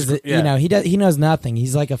inherited just from his- is, he knows nothing.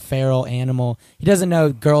 He's like a feral animal. He doesn't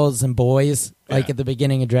know girls and boys like Yeah. at the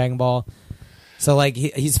beginning of Dragon Ball. So like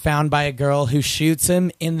he's found by a girl who shoots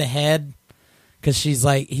him in the head because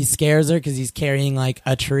he scares her because he's carrying like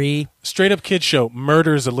a tree. straight up kid show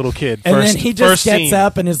murders a little kid. And first, then he just first gets scene.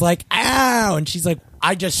 up and is like, ow! And she's like,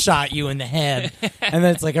 I just shot you in the head. And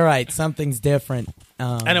then it's like, all right, something's different.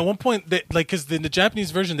 And at one point, because in the Japanese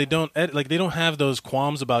version, they don't have those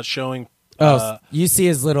qualms about showing. You see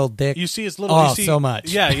his little dick. You see his little. Oh, you see, so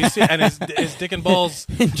much. Yeah, you see, and his dick and balls.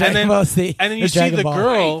 Dragon Ball Z. And then you The see Dragon the Ball.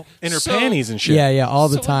 girl in her So- panties and shit. Yeah, all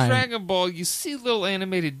the so time. in Dragon Ball, you see little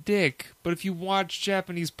animated dick, but if you watch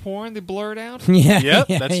Japanese porn, they blur it out. Yeah, Yep,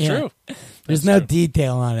 yeah, that's yeah. true. There's That's no true.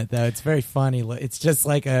 detail on it though. It's very funny. It's just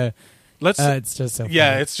like a. Let's. It's just so.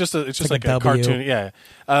 yeah, funny. it's just like like a a W. cartoon. Yeah.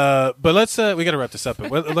 But let's. We got to wrap this up.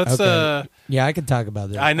 Let's. Okay. Yeah, I could talk about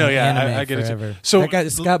this. I know, yeah, anime I get it too. forever. So-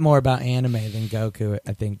 it's got more about anime than Goku,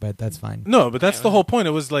 I think, but that's fine. No, but that's the whole point.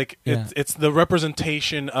 It was like Yeah. it's the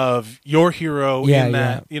representation of your hero Yeah, in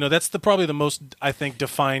that. That's probably the most I think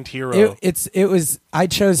defined hero. It was. I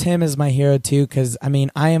chose him as my hero too because I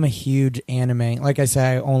mean I am a huge anime. Like I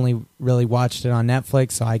said, I only really watched it on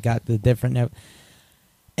Netflix, so I got the different.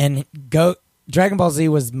 And Dragon Ball Z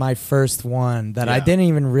was my first one that I Yeah. didn't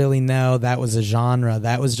even really know that was a genre.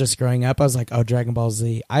 That was just growing up. I was like, oh, Dragon Ball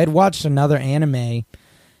Z. I had watched another anime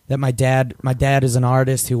that my dad is an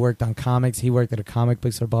artist who worked on comics. He worked at a comic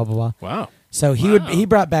book store, blah, blah, blah. Wow. So he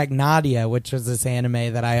brought back Nadia, which was this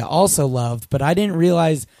anime that I also loved, but I didn't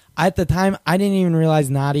realize at the time I didn't even realize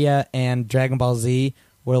Nadia and Dragon Ball Z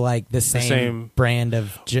were like the same brand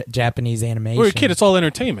of Japanese animation. Well, you're a kid. It's all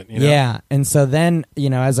entertainment. Yeah, and so then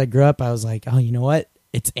as I grew up, I was like, oh, you know what?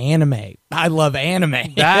 It's anime. I love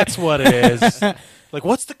anime. That's what it is. Like,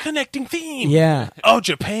 what's the connecting theme? Yeah, Oh,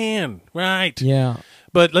 Japan. Right. yeah.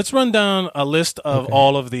 But let's run down a list of Okay.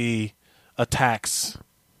 all of the attacks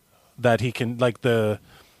that he can.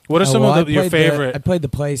 What are some Well, of your I favorite? played the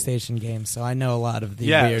PlayStation games, so I know a lot of the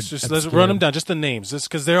Yeah, weird. let's obscure- run them down. Just the names, just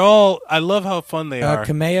because they're all. I love how fun they are.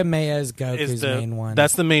 Kamehameha is Goku's Is the main one.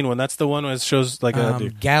 That's the main one. That's the one that shows like a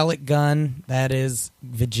dude. Gallic Gun. That is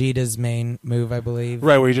Vegeta's main move, I believe.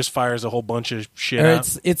 Right, where he just fires a whole bunch of shit Or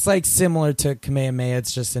out. it's like similar to Kamehameha.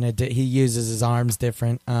 It's just he uses his arms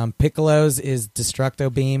different. Piccolo's is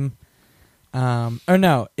Destructo Beam. Or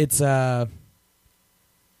no, it's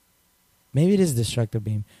maybe it is Destructo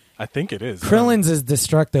Beam. I think it is. Krillin's is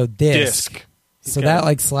Destructo Disc. Disc. So got that it.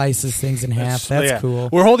 like slices things in half. That's yeah. cool.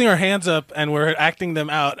 We're holding our hands up and we're acting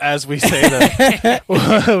them out as we say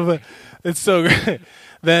them. It's so great.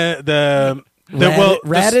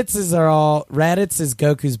 Raditz is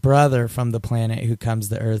Goku's brother from the planet who comes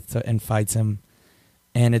to Earth and fights him,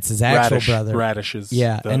 and it's his actual brother. Radishes.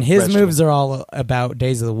 Yeah, and his moves are all about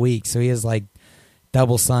days of the week. So he has like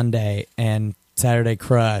Double Sunday and Saturday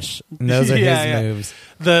Crush, and those are his moves.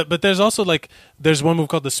 But there's also there's one move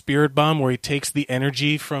called the Spirit Bomb where he takes the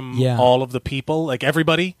energy from all of the people, like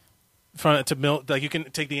everybody, to melt. Like you can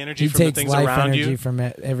take the energy from the things around you. He takes life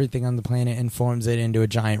energy from everything on the planet and forms it into a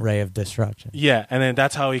giant ray of destruction. Yeah, and then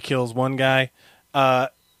that's how he kills one guy.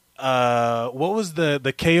 What was the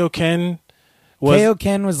Kaioken?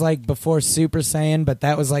 Kaioken was like before Super Saiyan, but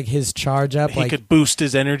that was like his charge up. He could boost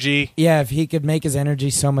his energy. Yeah, if he could make his energy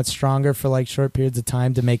so much stronger for like short periods of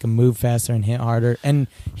time to make him move faster and hit harder, and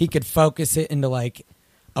he could focus it into like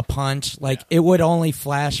a punch. Like it would only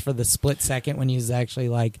flash for the split second when he was actually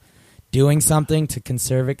like doing something to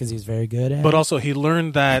conserve it because he's very good at it. But also he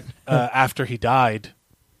learned that after he died,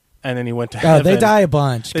 and then he went to heaven. Oh, they die a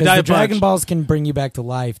bunch because the Dragon Balls can bring you back to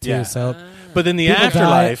life too. Yeah. So. But in the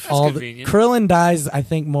afterlife, Krillin dies, I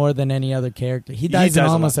think, more than any other character. He dies in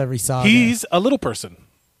almost every saga. He's a little person.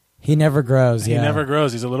 He never grows. He never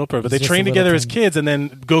grows. He's a little person. But they train together as kids, and then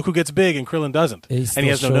Goku gets big, and Krillin doesn't, and he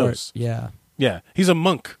has no nose. Yeah, yeah. He's a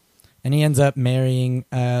monk, and he ends up marrying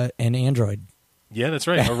an android. Yeah, that's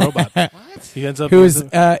right, a robot. What? He ends up.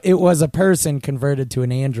 It was a person converted to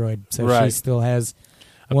an android, so she still has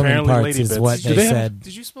woman parts. Is what they said.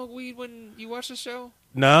 Did you smoke weed when you watched the show?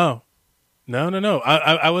 No.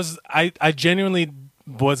 I genuinely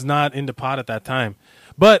was not into pot at that time,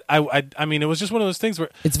 but I mean, it was just one of those things where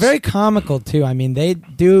it's very comical too. I mean, they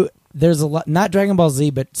do. There's a lot, not Dragon Ball Z,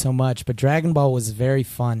 but so much. But Dragon Ball was very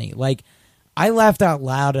funny. Like I laughed out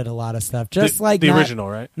loud at a lot of stuff. Just like the original,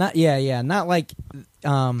 right? Not not like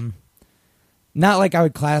I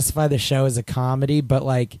would classify the show as a comedy, but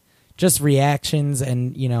like. Just reactions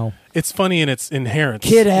and, it's funny and it's inherent.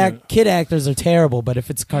 Kid actors are terrible, but if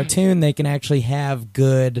it's a cartoon, they can actually have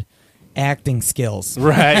good acting skills.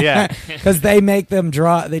 Right, yeah. Because they make them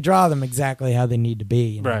draw them exactly how they need to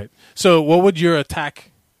be. Right. So what would your attack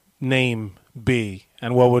name be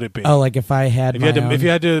and what would it be? Oh, like if I had if you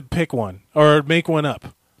had to pick one or make one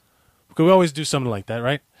up. Because we always do something like that,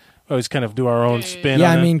 right? We always kind of do our own spin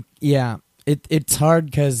on it. Yeah. It's hard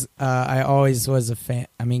because I always was a fan.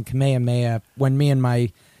 I mean, Kamehameha, when me and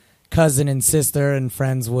my cousin and sister and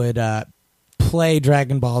friends would play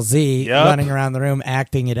Dragon Ball Z, running around the room,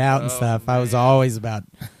 acting it out and stuff, man. I was always about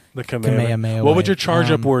the Kamehameha. What would your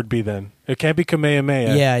charge-up word be then? It can't be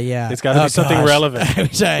Kamehameha. Yeah. It's got to be something relevant.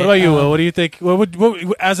 What about you, Will? What do you think? What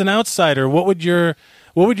as an outsider, what would your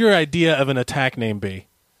idea of an attack name be?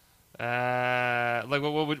 What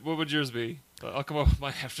would yours be? I'll come up with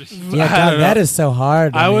mine after you. Yeah, God, that is so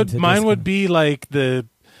hard. Mine would be like the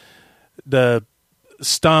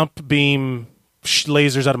stomp beam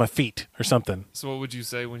lasers out of my feet or something. So what would you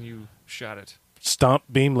say when you shot it? Stomp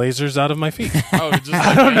beam lasers out of my feet. Oh, just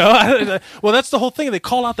I don't know. Well, that's the whole thing. They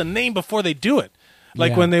call out the name before they do it.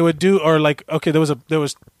 Like when they would do, or like there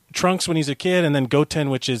was Trunks when he's a kid, and then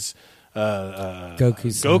Goten, which is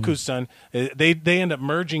Goku's son. They end up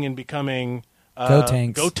merging and becoming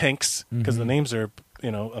Gotenks because the names are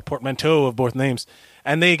a portmanteau of both names,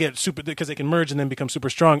 and they get super because they can merge and then become super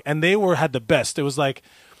strong. And they had the best. It was like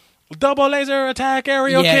double laser attack,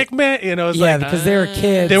 aerial kick, man. Because they were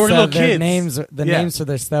kids. They were little kids. Names for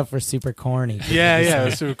their stuff were super corny. It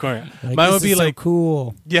was super corny. Mine would be like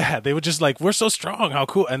cool. Yeah, they would just we're so strong. How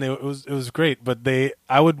cool! And it was great. But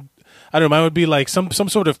I don't know. Mine would be like some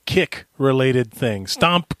sort of kick related thing.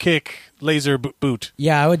 Stomp, kick, laser boot.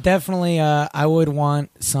 Yeah, I would definitely. I would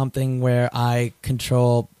want something where I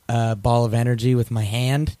control a ball of energy with my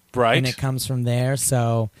hand, right? And it comes from there.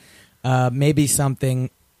 So maybe something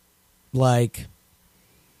like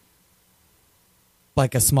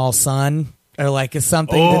a small sun. Or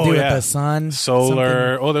something to do with the sun.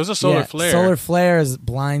 Solar. There's a solar flare. Solar flare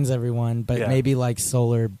blinds everyone, but maybe like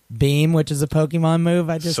solar beam, which is a Pokemon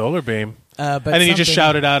move. Solar beam. But and then you just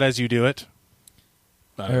shout it out as you do it.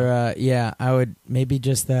 I would maybe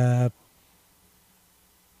just.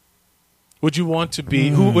 Would you want to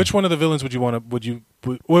be which one of the villains would you want to?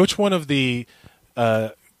 Which one of the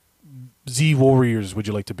Z Warriors would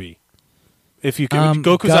you like to be? If you could,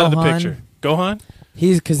 Goku's out of the picture. Gohan.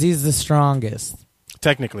 Because he's the strongest.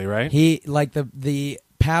 Technically, right? He the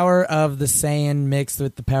power of the Saiyan mixed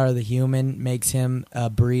with the power of the human makes him a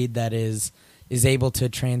breed that is able to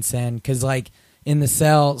transcend. Because in the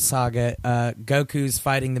Cell saga, Goku's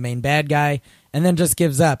fighting the main bad guy and then just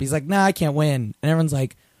gives up. He's like, "Nah, I can't win." And everyone's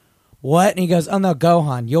like, "What?" And he goes, "Oh no,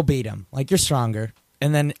 Gohan, you'll beat him. You're stronger."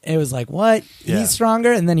 And then it was like, "What? Yeah. He's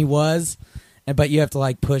stronger?" And then he was. but you have to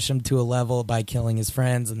like push him to a level by killing his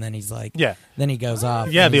friends, and then he's like, Yeah. then he goes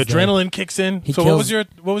off. Yeah, and the he's dead. adrenaline kicks in. He So kills-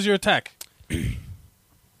 what was your attack?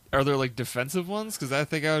 Are there like defensive ones? Because I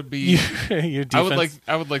think I would be. Your defense.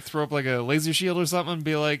 I would like throw up like a laser shield or something and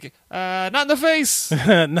be like, not in the face.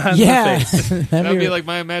 Not in the Yeah, face. That would be like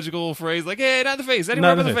my magical phrase, like, hey, not in the face,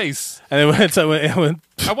 anywhere but the face. And it went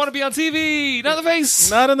I want to be on TV, not in the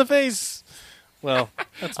face. not in the face. Well,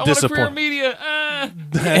 that's I want a career in disappointing. media.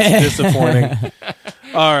 That's disappointing.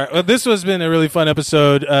 All right. Well, this has been a really fun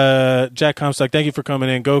episode. Jack Comstock, thank you for coming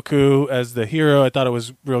in. Goku as the hero. I thought it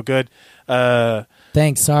was real good.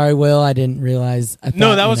 Thanks. Sorry, Will. I didn't realize. I No,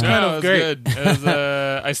 thought, that you was know, kind No, of it was great. good. It was,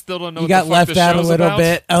 I still don't know you what got the fuck left the out a show's little about.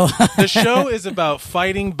 bit. Oh, The show is about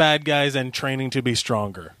fighting bad guys and training to be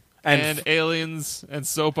stronger. And aliens and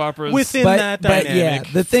soap operas. within but, that but dynamic.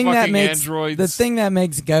 yeah, the thing that fucking makes androids. the thing that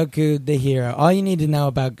makes Goku the hero. All you need to know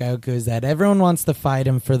about Goku is that everyone wants to fight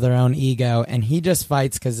him for their own ego, and he just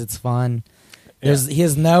fights because it's fun. He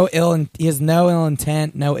has no ill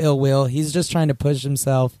intent, no ill will. He's just trying to push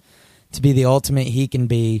himself to be the ultimate he can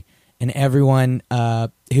be, and everyone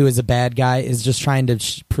who is a bad guy is just trying to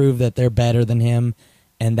prove that they're better than him,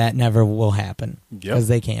 and that never will happen because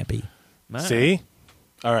they can't be. Man. See?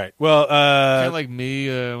 All right. Well, Kind of like me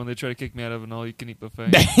when they try to kick me out of an all-you-can-eat buffet.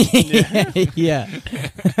 Yeah,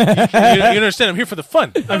 you understand? I'm here for the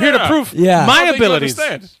fun. I'm here to prove Yeah. my I don't think you abilities.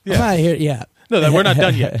 understand. Yeah. I'm not here. Yeah, No, we're not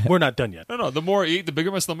done yet. We're not done yet. No, the more I eat, the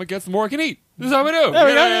bigger my stomach gets, the more I can eat. This is how we do. There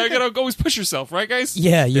we You go. gotta always push yourself, right, guys?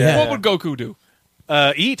 yeah. What would Goku do?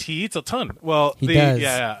 He eats a ton. Well, He does.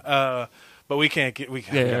 Yeah. But we can't get. We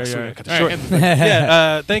Yeah. so we're gonna cut it All short. right, end the thing.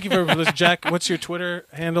 Yeah. Thank you for listening, Jack. What's your Twitter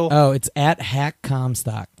handle? Oh, it's at Hack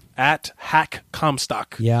Comstock. At Hack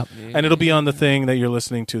Comstock. Yep. And it'll be on the thing that you're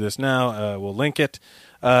listening to this now. We'll link it.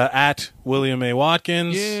 At William A.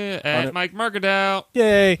 Watkins. Yeah, On at it. Mike Mercadal.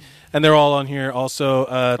 Yay. And they're all on here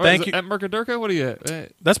also. Thank you. At Mercadurka? What are you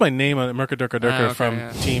at? That's my name on Durka okay, from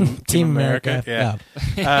yeah. Team America.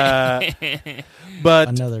 Yeah. But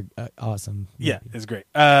Another awesome. yeah, movie. it's great.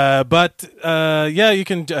 Yeah, you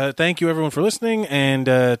can thank you everyone for listening. And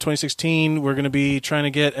 2016, we're going to be trying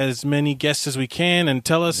to get as many guests as we can and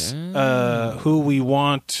tell us who you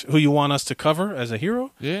want us to cover as a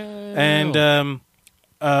hero, Yeah. and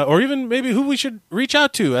or even maybe who we should reach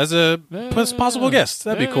out to as a possible guest.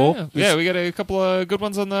 That'd be cool. Yeah, we got a couple of good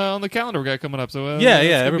ones on the calendar we got coming up. So Yeah,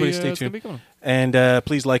 it's gonna everybody be, stay it's gonna tuned. be coming. And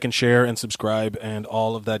please like and share and subscribe and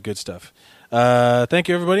all of that good stuff. Thank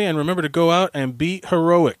you, everybody, and remember to go out and be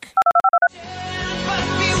heroic. Yeah.